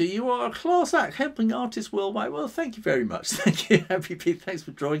you do. So you are a class act helping artists worldwide. Well, thank you very much. Thank you, Happy Pete. Thanks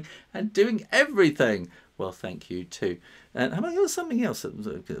for drawing and doing everything. Well, thank you too. And have I got something else? Have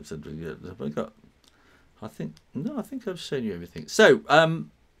I got? I think I've shown you everything. So,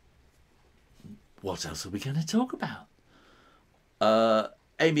 what else are we going to talk about? ABL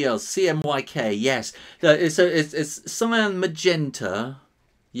CMYK. Yes. So it's cyan, magenta,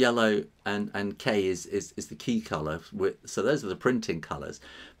 yellow, and K is the key colour. So those are the printing colours.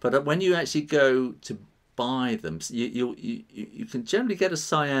 But when you actually go to buy them, you can generally get a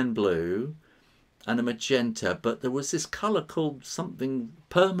cyan blue and a magenta, but there was this colour called something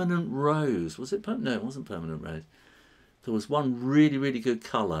permanent rose. Was it? No, it wasn't permanent rose. There was one really, really good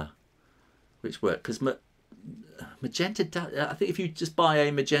colour which worked, because magenta, I think if you just buy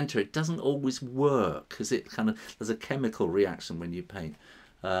a magenta, it doesn't always work, because it kind of, there's a chemical reaction when you paint,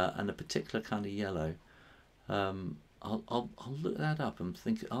 and a particular kind of yellow. I'll look that up and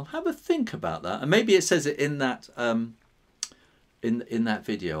think. I'll have a think about that, and maybe it says it in that in that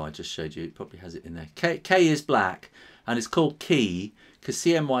video I just showed you. It probably has it in there. K is black, and it's called Key because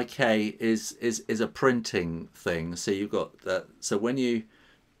CMYK is a printing thing. So you've got so when you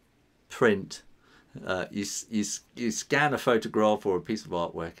print, you scan a photograph or a piece of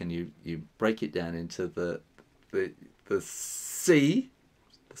artwork, and you break it down into the C,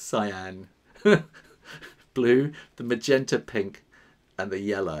 the cyan, blue, the magenta, pink, and the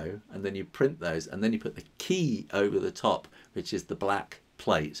yellow, and then you print those, and then you put the key over the top, which is the black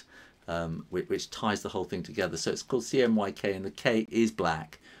plate, which ties the whole thing together. So it's called CMYK, and the K is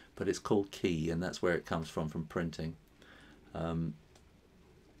black, but it's called Key, and that's where it comes from printing. Matt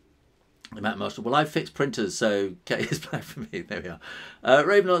Marshall, well, I fixed printers, so K is black for me. There we are.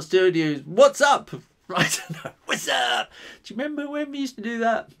 Ravenlock Studios, what's up? Right, what's up? Do you remember when we used to do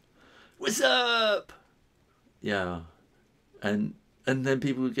that? What's up? Yeah, and then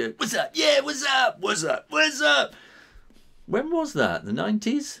people would go, what's up? Yeah, what's up? What's up? What's up? When was that? The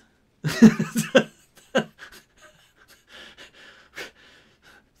 90s?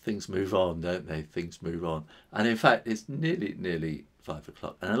 Things move on, don't they? Things move on. And in fact, it's nearly 5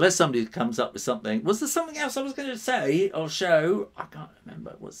 o'clock. And unless somebody comes up with something, was there something else I was going to say or show? I can't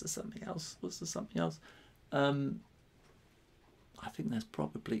remember. Was there something else? Was there something else? I think that's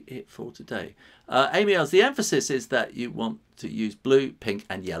probably it for today. Amy else, the emphasis is that you want to use blue, pink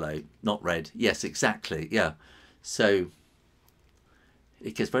and yellow, not red. Yes, exactly. Yeah. So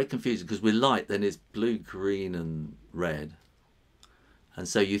it gets very confusing because with light then it's blue, green and red. And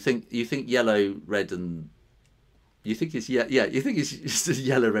so you think yellow, red and you think it's you think it's just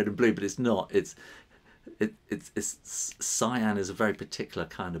yellow, red and blue, but it's not. It's cyan is a very particular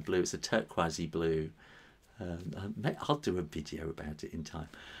kind of blue. It's a turquoisey blue. I'll do a video about it in time.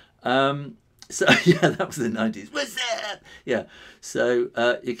 So yeah, that was the 90s. What's that? Yeah. So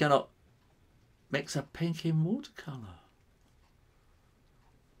you cannot mix a pink in watercolour.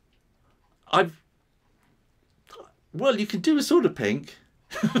 Well, you can do a sort of pink.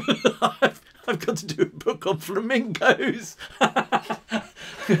 I've got to do a book on flamingos.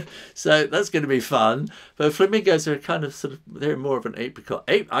 So that's going to be fun. But flamingos are kind of they're more of an apricot.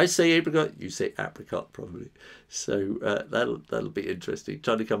 I say apricot, you say apricot probably. So that'll be interesting.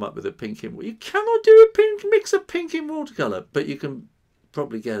 Trying to come up with a pink in. You cannot do a pink, mix a pink in watercolour, but you can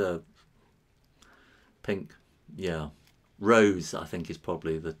probably get a pink. Yeah, rose I think is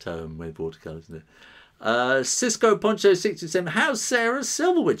probably the term with watercolour, isn't it? Cisco Poncho 67. How's Sarah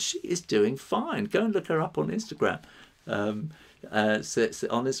Silverwood? She is doing fine. Go and look her up on Instagram. On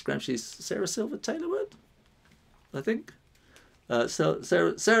Instagram, she's Sarah Silver Taylorwood, I think. So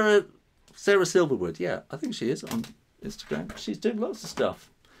Sarah Silverwood. Yeah, I think she is on Instagram. She's doing lots of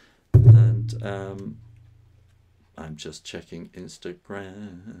stuff. And I'm just checking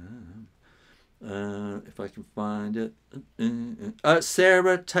Instagram. If I can find it.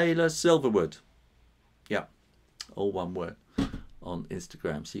 Sarah Taylor Silverwood. Yeah, all one word on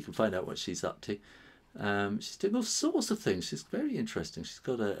Instagram. So you can find out what she's up to. She's doing all sorts of things. She's very interesting. She's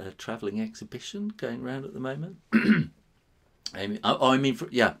got a travelling exhibition going around at the moment. Amy,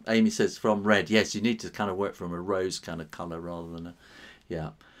 Amy says from red. Yes, you need to kind of work from a rose kind of colour rather than a,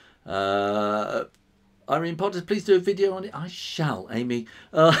 yeah. Irene Potter, please do a video on it. I shall, Amy.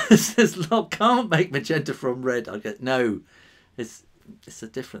 Says, look, can't make magenta from red. I get, no, it's a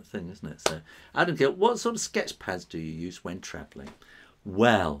different thing, isn't it? So, Adam Gill, what sort of sketch pads do you use when travelling?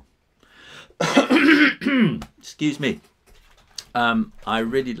 Well, excuse me. I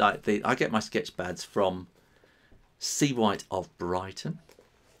really like I get my sketch pads from Seawhite of Brighton,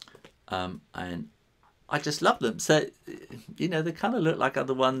 and I just love them. So, you know, they kind of look like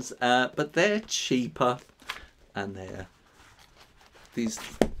other ones, but they're cheaper, and they're these.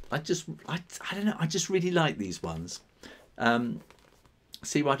 I don't know. I just really like these ones.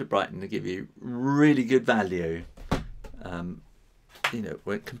 Seawhite of Brighton, they give you really good value. You know,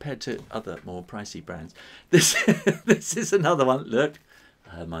 when compared to other more pricey brands. This is another one. Look,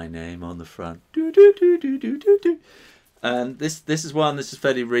 my name on the front. And this is one. This is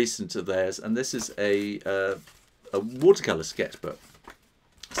fairly recent to theirs, and this is a watercolor sketchbook.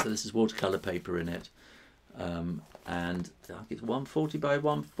 So this is watercolor paper in it, and I think it's 140 by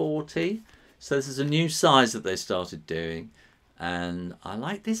 140. So this is a new size that they started doing, and I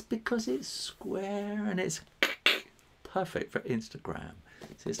like this because it's square and it's perfect for Instagram.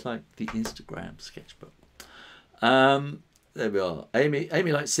 So it's like the Instagram sketchbook. There we are.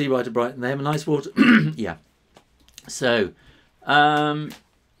 Amy likes Seawhite of Brighton. They have a nice water. Yeah. So,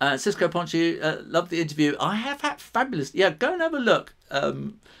 Cisco Ponchu, love the interview. I have had fabulous. Yeah, go and have a look.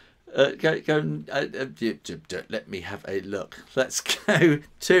 Go and let me have a look. Let's go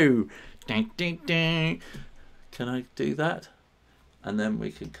to. Ding, ding, ding. Can I do that? And then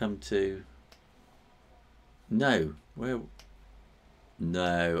we can come to. No. Where?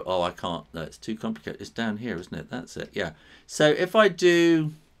 No. Oh, I can't. No, it's too complicated. It's down here, isn't it? That's it. Yeah. So if I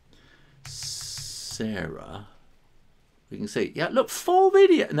do Sarah, we can see. Yeah, look, 4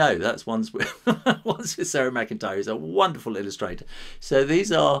 videos. No, that's one's with one's with Sarah McIntyre. Who's a wonderful illustrator. So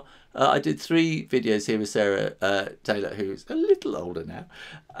these are. I did 3 videos here with Sarah Taylor, who's a little older now,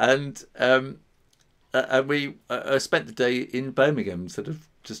 and we spent the day in Birmingham, sort of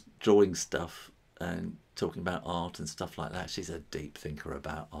just drawing stuff and talking about art and stuff like that. She's a deep thinker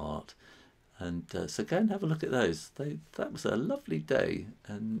about art, and so go and have a look at those. That was a lovely day,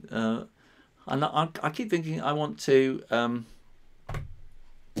 and I keep thinking I want to.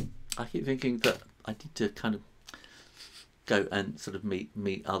 I keep thinking that I need to kind of go and sort of meet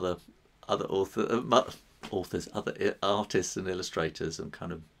other authors, other artists and illustrators, and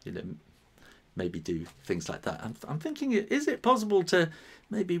kind of, you know, maybe do things like that. I'm thinking, is it possible to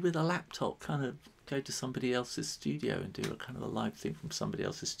maybe with a laptop kind of go to somebody else's studio and do a kind of a live thing from somebody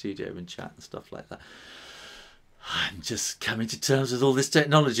else's studio and chat and stuff like that? I'm just coming to terms with all this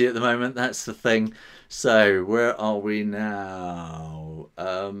technology at the moment. That's the thing. So where are we now?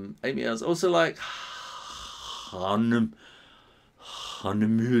 Amy, I was also like Hannemüller.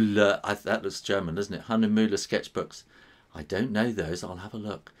 That looks German, doesn't it? Hannemüller sketchbooks. I don't know those. I'll have a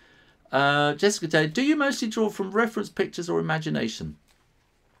look. Jessica Day, do you mostly draw from reference pictures or imagination?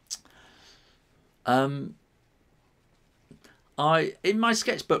 In my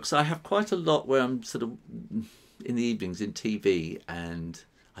sketchbooks, I have quite a lot where I'm sort of in the evenings in TV, and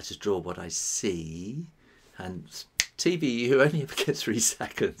I just draw what I see. And TV, you only ever get 3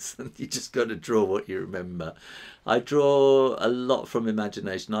 seconds, and you just got to draw what you remember. I draw a lot from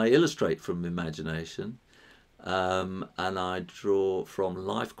imagination. I illustrate from imagination, and I draw from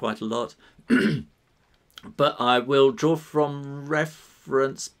life quite a lot. But I will draw from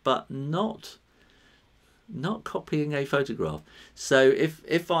reference, but not copying a photograph. So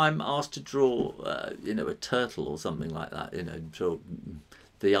if I'm asked to draw you know, a turtle or something like that, you know, draw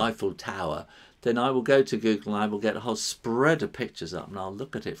the Eiffel Tower, then I will go to Google and I will get a whole spread of pictures up, and I'll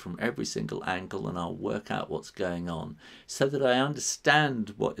look at it from every single angle, and I'll work out what's going on so that I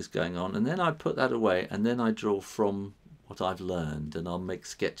understand what is going on, and then I put that away, and then I draw from what I've learned, and I'll make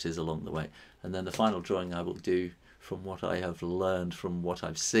sketches along the way, and then the final drawing I will do from what I have learned from what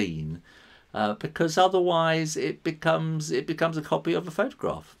I've seen. Because otherwise it becomes a copy of a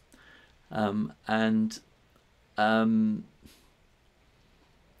photograph, and I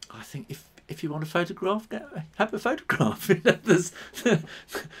think if you want a photograph, have a photograph. You know, there's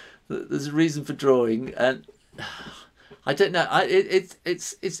a reason for drawing, and I don't know.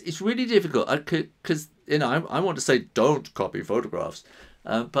 It's really difficult because, you know, I want to say don't copy photographs,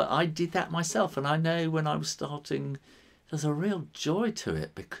 but I did that myself, and I know when I was starting, there's a real joy to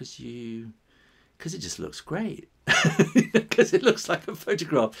it because it just looks great, because it looks like a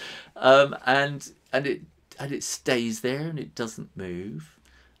photograph, and it stays there and it doesn't move.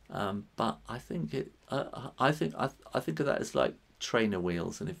 But I think I think of that as like trainer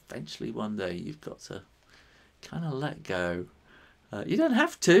wheels, and eventually one day you've got to kind of let go. You don't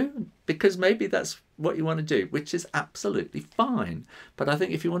have to, because maybe that's what you want to do, which is absolutely fine. But I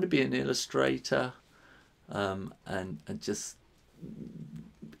think if you want to be an illustrator, and just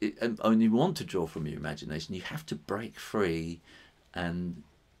and only want to draw from your imagination, you have to break free and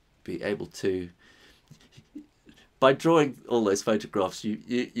be able to. By drawing all those photographs,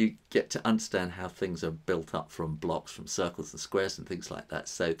 you get to understand how things are built up from blocks, from circles and squares and things like that,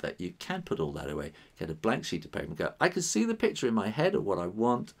 so that you can put all that away, get a blank sheet of paper and go, I can see the picture in my head of what I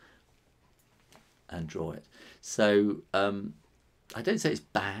want, and draw it. So I don't say it's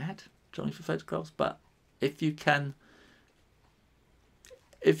bad drawing for photographs, but if you can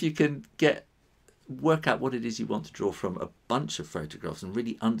work out what it is you want to draw from a bunch of photographs and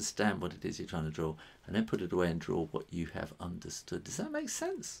really understand what it is you're trying to draw, and then put it away and draw what you have understood. Does that make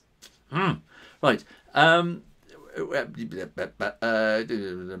sense? Right.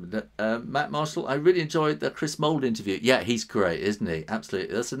 Matt Marshall, I really enjoyed the Chris Mould interview. Yeah, he's great, isn't he?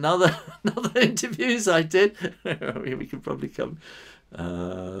 Absolutely. That's another interviews I did. We can probably come.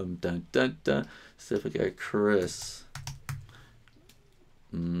 So if I go Chris,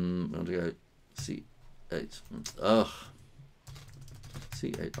 I'm going to go C-H-R-I-S.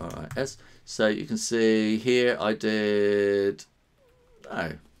 So you can see here I did,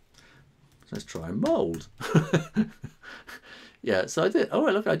 let's try mould. Yeah, so I did,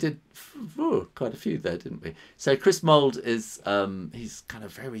 look, I did quite a few there, didn't we? So Chris Mould is, he's kind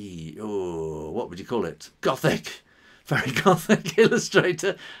of very, what would you call it? Gothic. Very gothic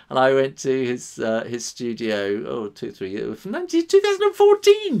illustrator, and I went to his studio 2-3 years from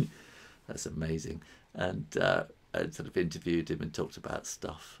 2014. That's amazing. And sort of interviewed him and talked about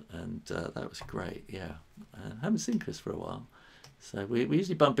stuff, and that was great. Yeah, I haven't seen Chris for a while, so we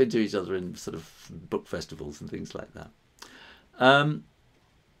usually bump into each other in sort of book festivals and things like that.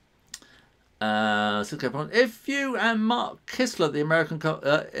 If you and Mark Kistler, the American,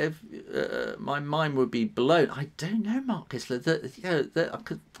 my mind would be blown. I don't know Mark Kistler.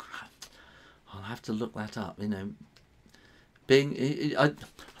 I'll have to look that up. You know, I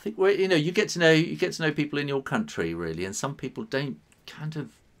think you get to know people in your country really, and some people don't kind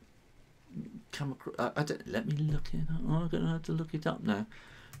of come across. Let me look it up. I'm going to have to look it up now.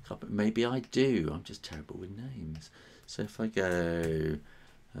 Maybe I do. I'm just terrible with names. So if I go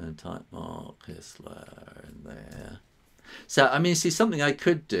and type Mark Kistler in there. So I mean, see, something I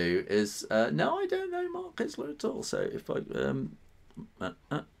could do is no, I don't know Mark Kistler at all. So if I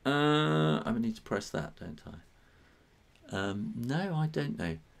I need to press that, don't I? No, I don't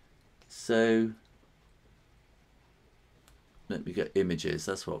know. So let me get images.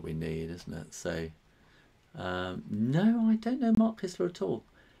 That's what we need, isn't it? So no, I don't know Mark Kistler at all.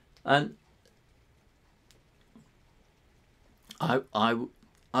 And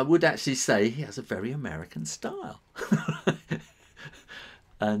I would actually say he has a very American style.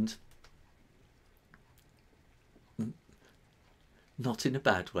 And not in a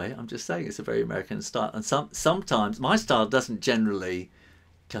bad way. I'm just saying it's a very American style. And sometimes my style doesn't generally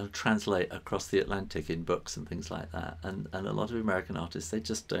kind of translate across the Atlantic in books and things like that. And a lot of American artists, they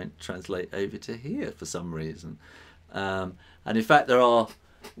just don't translate over to here for some reason. And in fact, there are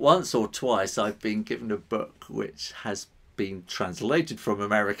once or twice I've been given a book which has been translated from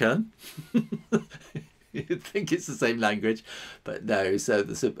American. You'd think it's the same language, but no. So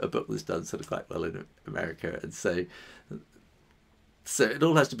there's a book that's done sort of quite well in America, and so it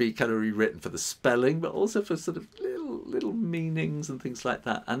all has to be kind of rewritten for the spelling, but also for sort of little meanings and things like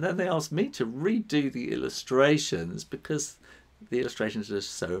that. And then they asked me to redo the illustrations because the illustrations are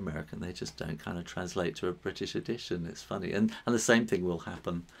so American, they just don't kind of translate to a British edition. It's funny, and the same thing will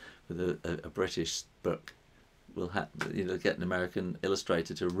happen with a British book. We'll have, get an American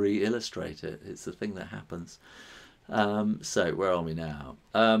illustrator to re-illustrate it. It's the thing that happens. So where are we now?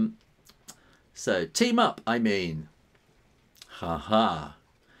 So team up, I mean. Haha.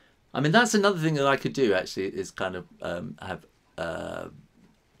 I mean, that's another thing that I could do actually, is kind of have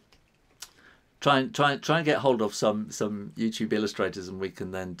try and get hold of some YouTube illustrators, and we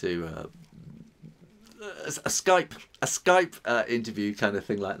can then do a Skype interview kind of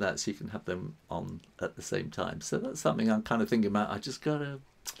thing like that, so you can have them on at the same time. So that's something I'm kind of thinking about. I just gotta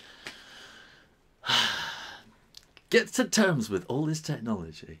get to terms with all this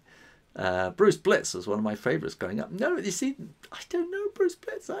technology. Bruce Blitz was one of my favourites growing up. No, you see, I don't know Bruce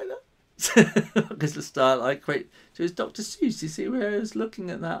Blitz either. Because the style I create to his Dr. Seuss. You see, where I was looking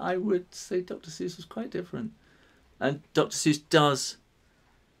at that, I would say Dr. Seuss was quite different. And Dr. Seuss does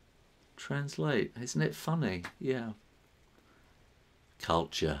translate. Isn't it funny? Yeah.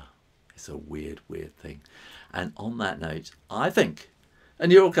 Culture. It's a weird thing. And on that note, I think,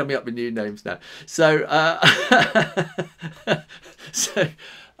 and you're all coming up with new names now. So,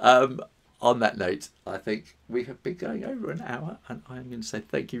 on that note, I think we have been going over an hour, and I'm going to say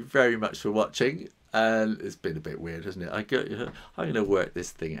thank you very much for watching. And it's been a bit weird, hasn't it? I'm going to work this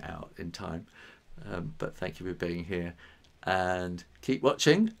thing out in time. But thank you for being here, and keep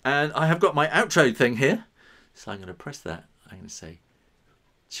watching. And I have got my outro thing here, so I'm going to press that. I'm going to say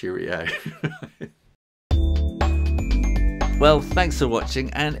cheerio. Well, thanks for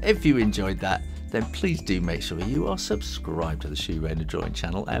watching, and if you enjoyed that, then please do make sure you are subscribed to the Shoo Rayner drawing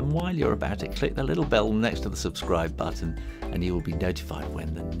channel, and while you're about it, click the little bell next to the subscribe button and you will be notified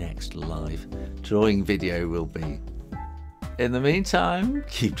when the next live drawing video will be. In the meantime,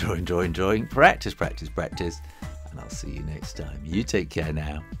 keep drawing, practice, and I'll see you next time. You take care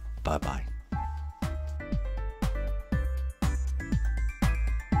now. Bye bye.